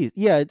 Jeez.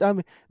 Yeah. I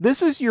mean,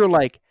 this is your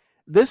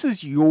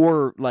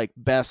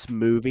best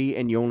movie,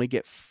 and you only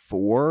get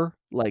four.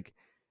 Like,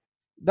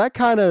 that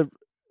kind of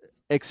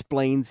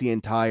explains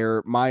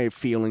my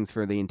feelings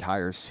for the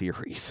entire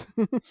series.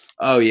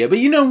 Oh yeah, but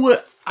you know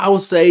what? I will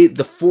say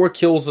the 4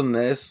 kills in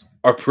this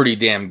are pretty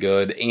damn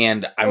good,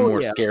 and I'm Oh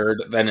more yeah.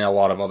 scared than in a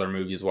lot of other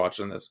movies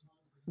watching this.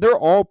 They're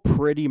all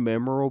pretty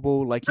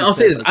memorable. Like you I'll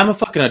say said, this: like, I'm a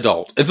fucking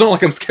adult. It's not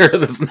like I'm scared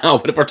of this now,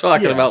 but if we're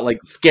talking yeah. about like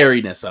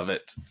scariness of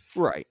it,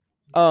 Right.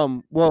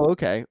 Well,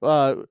 okay.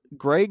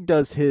 Greg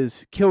does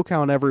his kill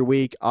count every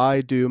week.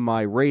 I do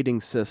my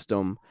rating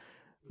system,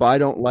 but I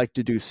don't like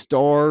to do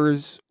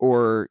stars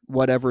or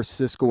whatever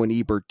Siskel and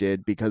Ebert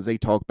did because they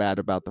talk bad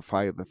about the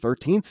Friday the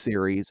 13th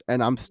series.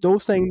 And I'm still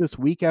saying this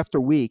week after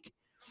week.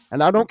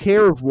 And I don't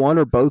care if one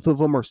or both of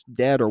them are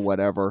dead or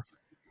whatever.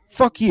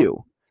 Fuck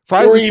you.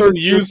 Friday or the even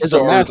 13th use is a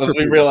stars, as we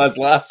masterpiece. realized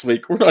last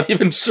week, we're not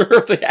even sure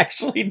if they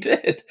actually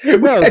did.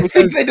 No, I think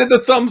because they did the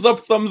thumbs up,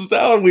 thumbs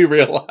down. We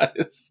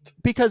realized.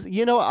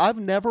 I've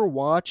never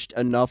watched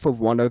enough of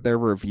one of their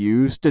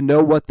reviews to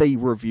know what they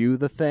review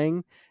the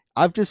thing.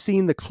 I've just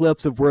seen the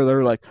clips of where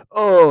they're like,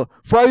 "Oh,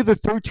 Friday the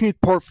 13th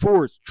Part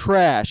 4 is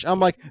trash." I'm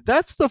like,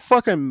 "That's the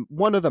fucking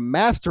one of the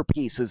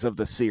masterpieces of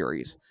the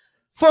series."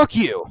 Fuck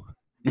you.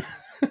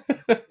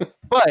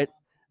 But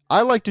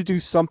I like to do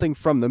something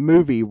from the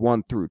movie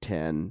 1 through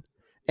 10,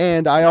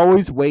 and I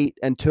always wait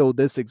until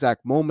this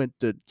exact moment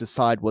to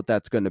decide what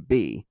that's going to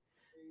be.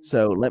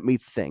 So, let me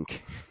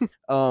think.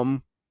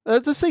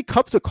 Let's just say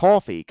cups of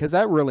coffee because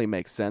that really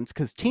makes sense.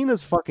 Because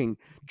Tina's fucking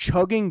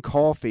chugging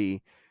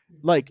coffee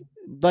like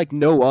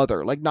no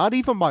other. Like, not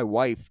even my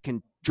wife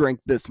can drink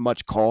this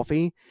much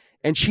coffee,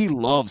 and she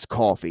loves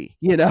coffee.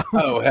 You know.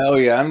 Oh hell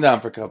yeah, I'm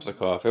down for cups of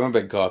coffee. I'm a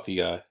big coffee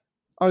guy.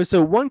 Oh,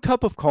 so 1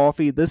 cup of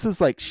coffee. This is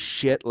like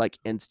shit, like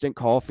instant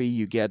coffee.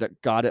 You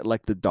got it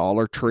like the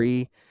Dollar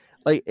Tree,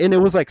 like, and it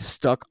was like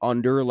stuck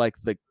under like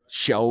the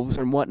shelves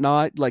and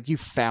whatnot. Like you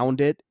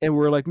found it, and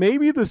we're like,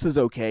 maybe this is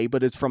okay,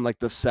 but it's from like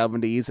the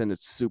 70s and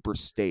it's super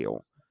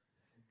stale.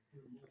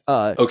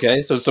 Uh,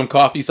 Okay, so some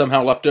coffee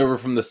somehow left over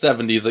from the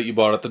 70s that you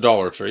bought at the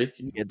Dollar Tree.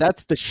 yeah,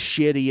 that's the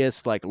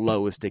shittiest, like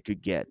lowest it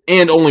could get.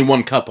 And only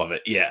 1 cup of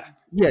it, yeah.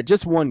 Yeah,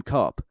 just 1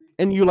 cup,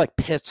 and you like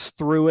piss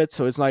through it,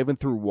 so it's not even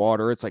through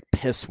water. It's like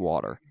piss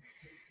water.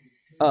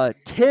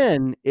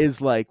 10 is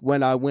like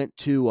when I went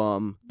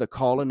to the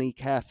Colony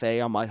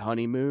Cafe on my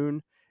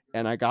honeymoon,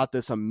 and I got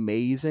this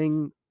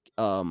amazing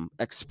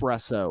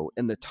espresso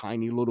in the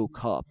tiny little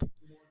cup,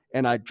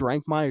 and I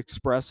drank my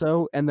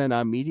espresso, and then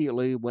I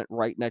immediately went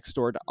right next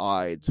door to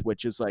Ides,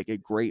 which is like a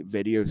great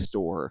video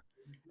store,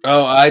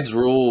 Oh, Ides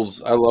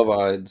rules. I love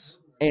Ides.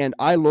 and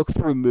I looked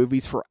through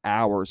movies for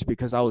hours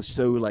because I was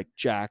so like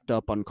jacked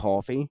up on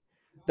coffee.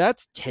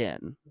 That's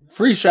 10.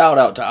 Free shout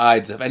out to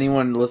Ides. If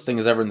anyone listening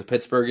is ever in the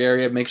Pittsburgh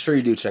area, make sure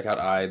you do check out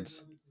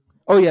Ides.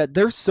 Oh yeah,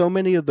 there's so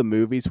many of the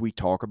movies we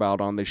talk about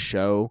on this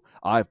show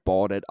I've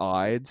bought at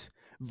Ides,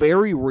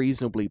 very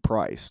reasonably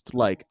priced.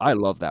 Like, I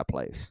love that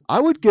place. I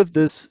would give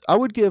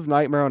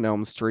Nightmare on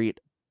Elm Street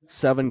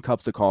 7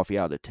 cups of coffee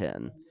out of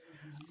 10.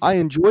 I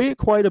enjoy it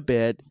quite a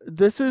bit.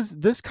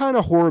 This kind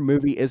of horror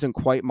movie isn't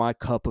quite my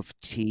cup of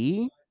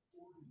tea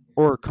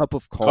or a cup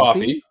of coffee,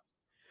 Coffee.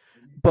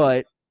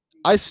 but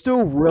I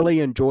still really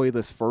enjoy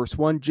this first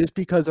one just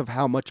because of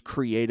how much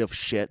creative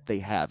shit they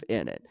have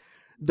in it.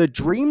 The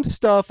dream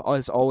stuff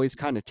is always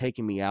kind of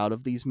taking me out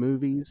of these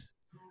movies,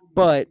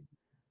 but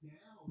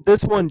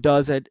this one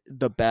does it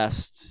the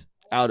best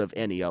out of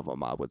any of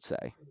them, I would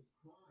say.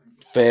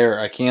 Fair.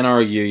 I can't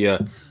argue you.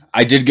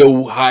 I did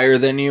go higher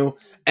than you,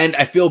 and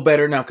I feel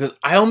better now because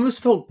I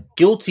almost felt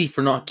guilty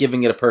for not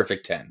giving it a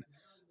perfect 10.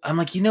 I'm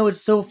like,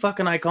 it's so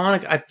fucking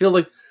iconic. I feel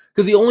like,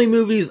 because the only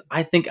movies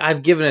I think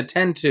I've given a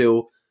 10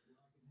 to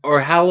are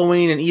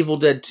Halloween and Evil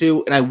Dead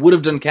 2, and I would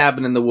have done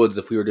Cabin in the Woods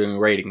if we were doing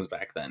ratings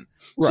back then.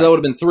 So that Right. would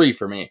have been 3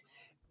 for me.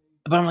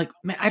 But I'm like,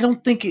 man, I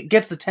don't think it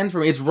gets the 10 for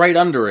me. It's right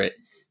under it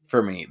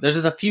for me. There's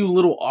just a few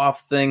little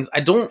off things.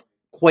 I don't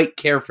quite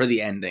care for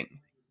the ending.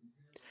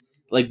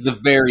 Like the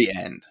very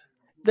end.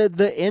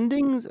 The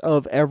endings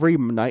of every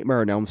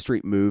Nightmare on Elm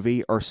Street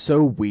movie are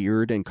so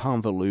weird and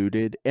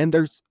convoluted, and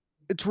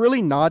it's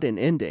really not an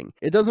ending.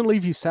 It doesn't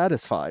leave you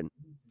satisfied.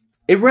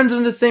 It runs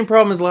into the same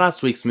problem as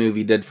last week's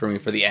movie did for me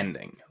for the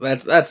ending.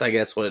 That's I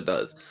guess what it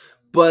does.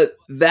 But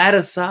that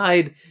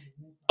aside,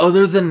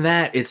 other than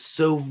that, it's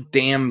so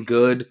damn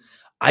good.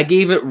 I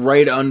gave it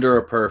right under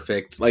a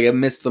perfect. Like I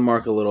missed the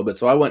mark a little bit,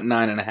 so I went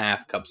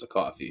 9.5 cups of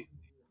coffee.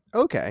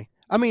 Okay.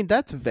 I mean,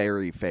 that's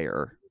very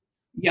fair.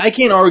 Yeah, I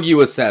can't argue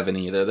a 7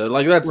 either. Though.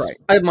 Like Right.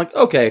 I'm like,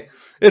 okay,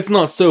 it's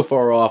not so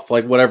far off.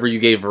 Like whatever you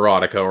gave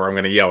Veronica, or I'm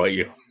gonna yell at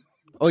you.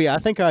 Oh yeah, I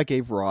think I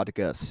gave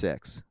Veronica a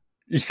 6.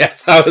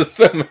 Yes, I was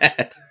so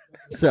mad.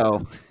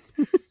 So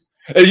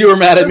And you were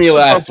mad at Just me above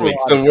last week,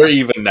 so Veronica. we're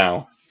even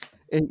now.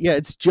 Yeah,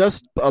 it's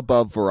just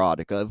above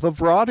Veronica. If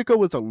Veronica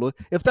was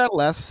if that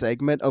last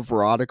segment of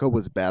Veronica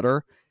was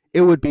better,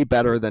 it would be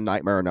better than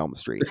Nightmare on Elm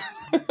Street.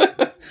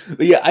 But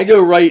yeah, I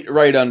go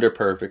right under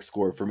perfect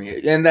score for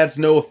me, and that's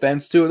no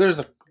offense to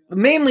it.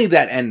 Mainly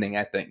that ending.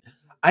 I think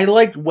I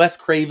liked Wes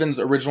Craven's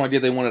original idea.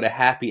 They wanted a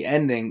happy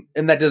ending,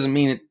 and that doesn't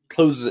mean it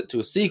closes it to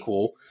a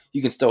sequel.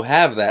 You can still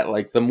have that,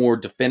 like the more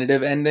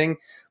definitive ending,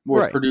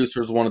 where Right.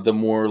 producers wanted the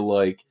more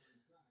like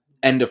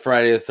end of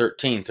Friday the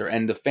 13th or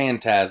end of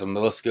Phantasm, the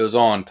list goes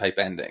on type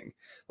ending.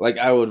 Like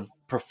I would have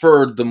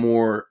preferred the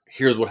more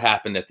here's what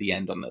happened at the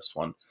end on this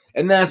one.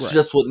 And that's Right.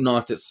 just what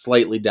knocked it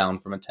slightly down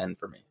from a 10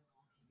 for me.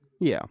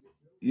 Yeah.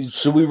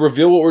 Should we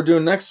reveal what we're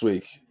doing next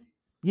week?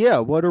 Yeah,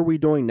 what are we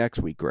doing next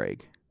week,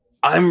 Greg?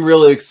 I'm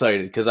really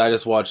excited because I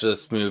just watched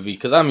this movie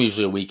because I'm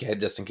usually a week ahead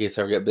just in case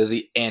I ever get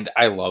busy, and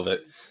I love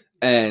it.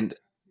 And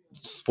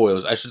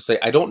spoilers, I should say,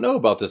 I don't know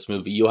about this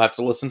movie. You'll have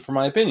to listen for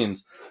my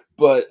opinions.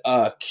 But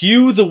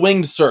Q the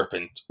Winged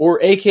Serpent, or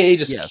aka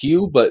just Yes.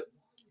 Q, but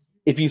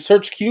if you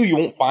search Q, you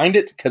won't find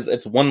it because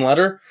it's one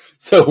letter.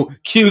 So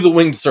Q the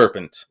Winged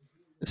Serpent.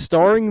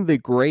 Starring the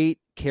great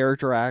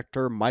character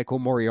actor Michael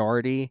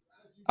Moriarty.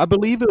 I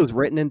believe it was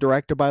written and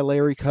directed by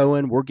Larry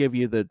Cohen. We'll give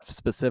you the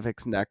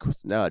specifics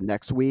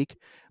next week.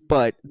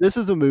 But this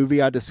is a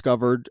movie I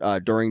discovered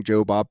during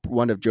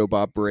one of Joe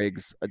Bob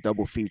Briggs'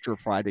 double feature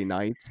Friday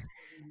nights,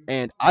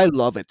 and I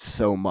love it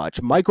so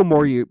much. Michael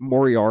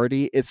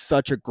Moriarty is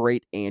such a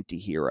great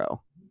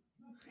anti-hero.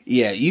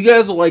 Yeah, you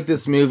guys will like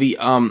this movie.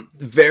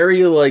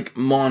 Very like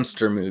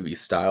monster movie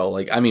style.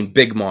 Like, I mean,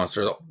 big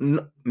monsters.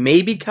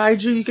 Maybe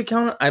kaiju you could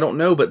count it. I don't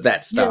know, but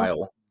that Yeah,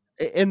 style.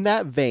 in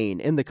that vein,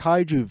 in the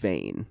kaiju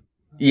vein.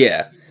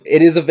 Yeah,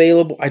 it is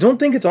available. I don't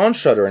think it's on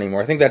Shudder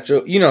anymore. I think that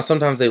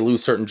sometimes they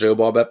lose certain Joe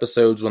Bob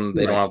episodes when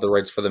they don't Right. have the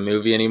rights for the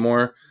movie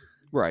anymore.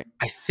 Right.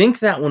 I think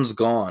that one's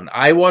gone.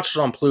 I watched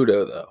it on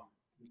Pluto though.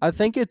 I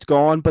think it's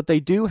gone, but they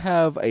do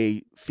have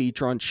a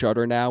feature on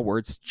Shudder now where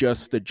it's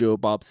just the Joe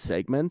Bob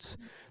segments.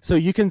 So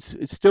you can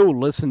still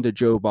listen to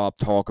Joe Bob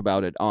talk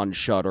about it on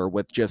Shudder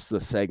with just the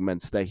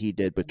segments that he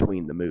did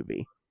between the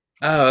movie.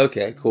 Oh,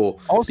 okay, cool.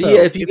 Also, But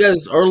yeah, if you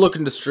guys are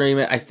looking to stream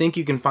it, I think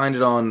you can find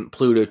it on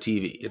Pluto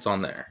TV. It's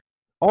on there.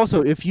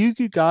 Also, if you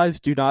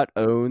guys do not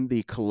own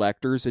the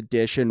collector's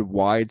edition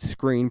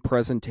widescreen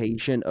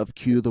presentation of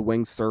Q the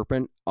Winged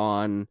Serpent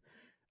on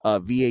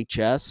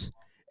VHS,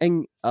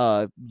 and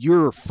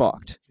you're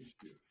fucked,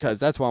 because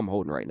that's what I'm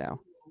holding right now.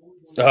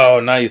 Oh,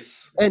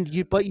 nice.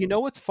 But you know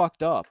what's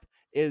fucked up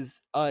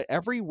is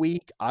every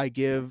week I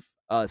give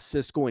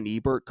Siskel and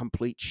Ebert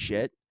complete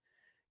shit.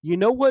 You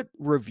know what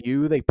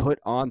review they put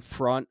on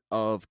front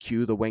of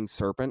Q the Winged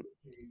Serpent?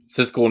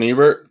 Siskel and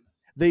Ebert.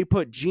 They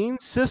put Gene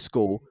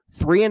Siskel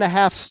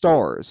 3.5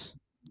 stars.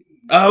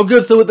 Oh,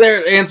 good. So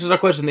there answers our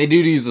question. They do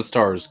use the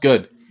stars.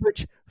 Good.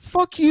 Which,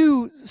 fuck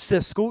you,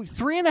 Siskel.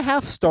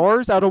 3.5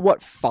 stars out of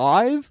what,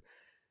 5?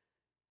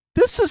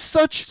 This is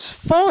such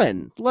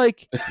fun.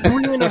 Like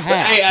 3.5.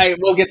 Hey,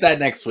 we'll get that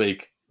next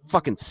week.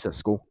 Fucking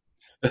Siskel.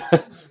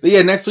 But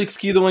yeah, next week's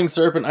Q the Winged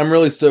Serpent. I'm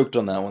really stoked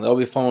on that one. That'll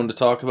be a fun one to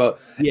talk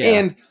about. Yeah.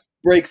 And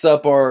breaks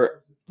up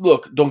our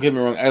look. Don't get me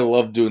wrong. I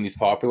love doing these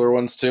popular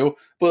ones too.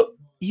 But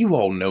you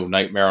all know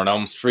Nightmare on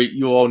Elm Street.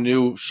 You all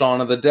knew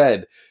Shaun of the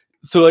Dead.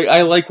 So like,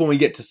 I like when we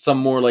get to some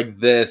more like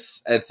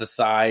this and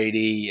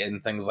Society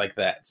and things like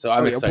that. So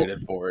I'm excited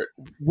for it.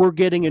 We're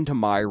getting into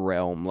my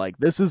realm. Like,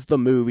 this is the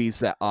movies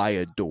that I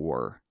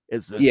adore.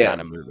 Is this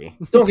kind of movie?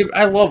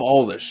 I love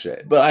all this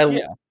shit,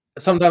 but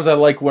sometimes I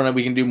like when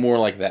we can do more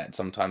like that.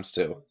 Sometimes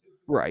too.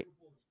 Right.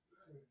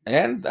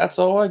 And that's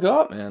all I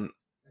got, man.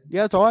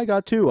 Yeah, that's all I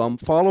got too.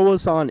 Follow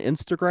us on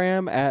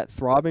Instagram at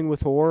Throbbing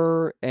with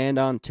Horror and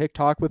on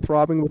TikTok with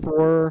Throbbing with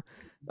Horror.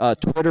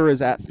 Twitter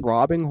is at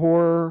Throbbing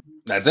Horror.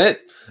 That's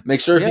it. Make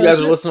sure if you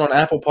guys are listening on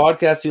Apple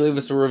Podcasts, you leave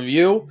us a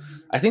review.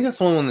 I think that's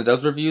the only one that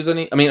does reviews.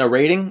 A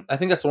rating. I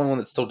think that's the only one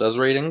that still does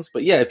ratings.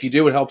 But yeah, if you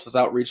do, it helps us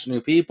out reach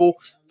new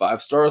people.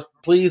 5 stars,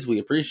 please. We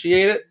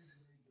appreciate it.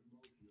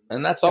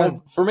 And that's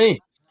all for me.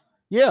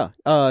 Yeah.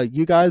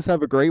 You guys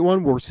have a great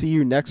one. We'll see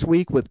you next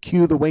week with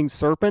Q the Winged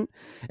Serpent,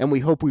 and we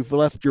hope we've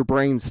left your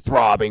brains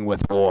throbbing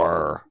with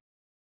horror.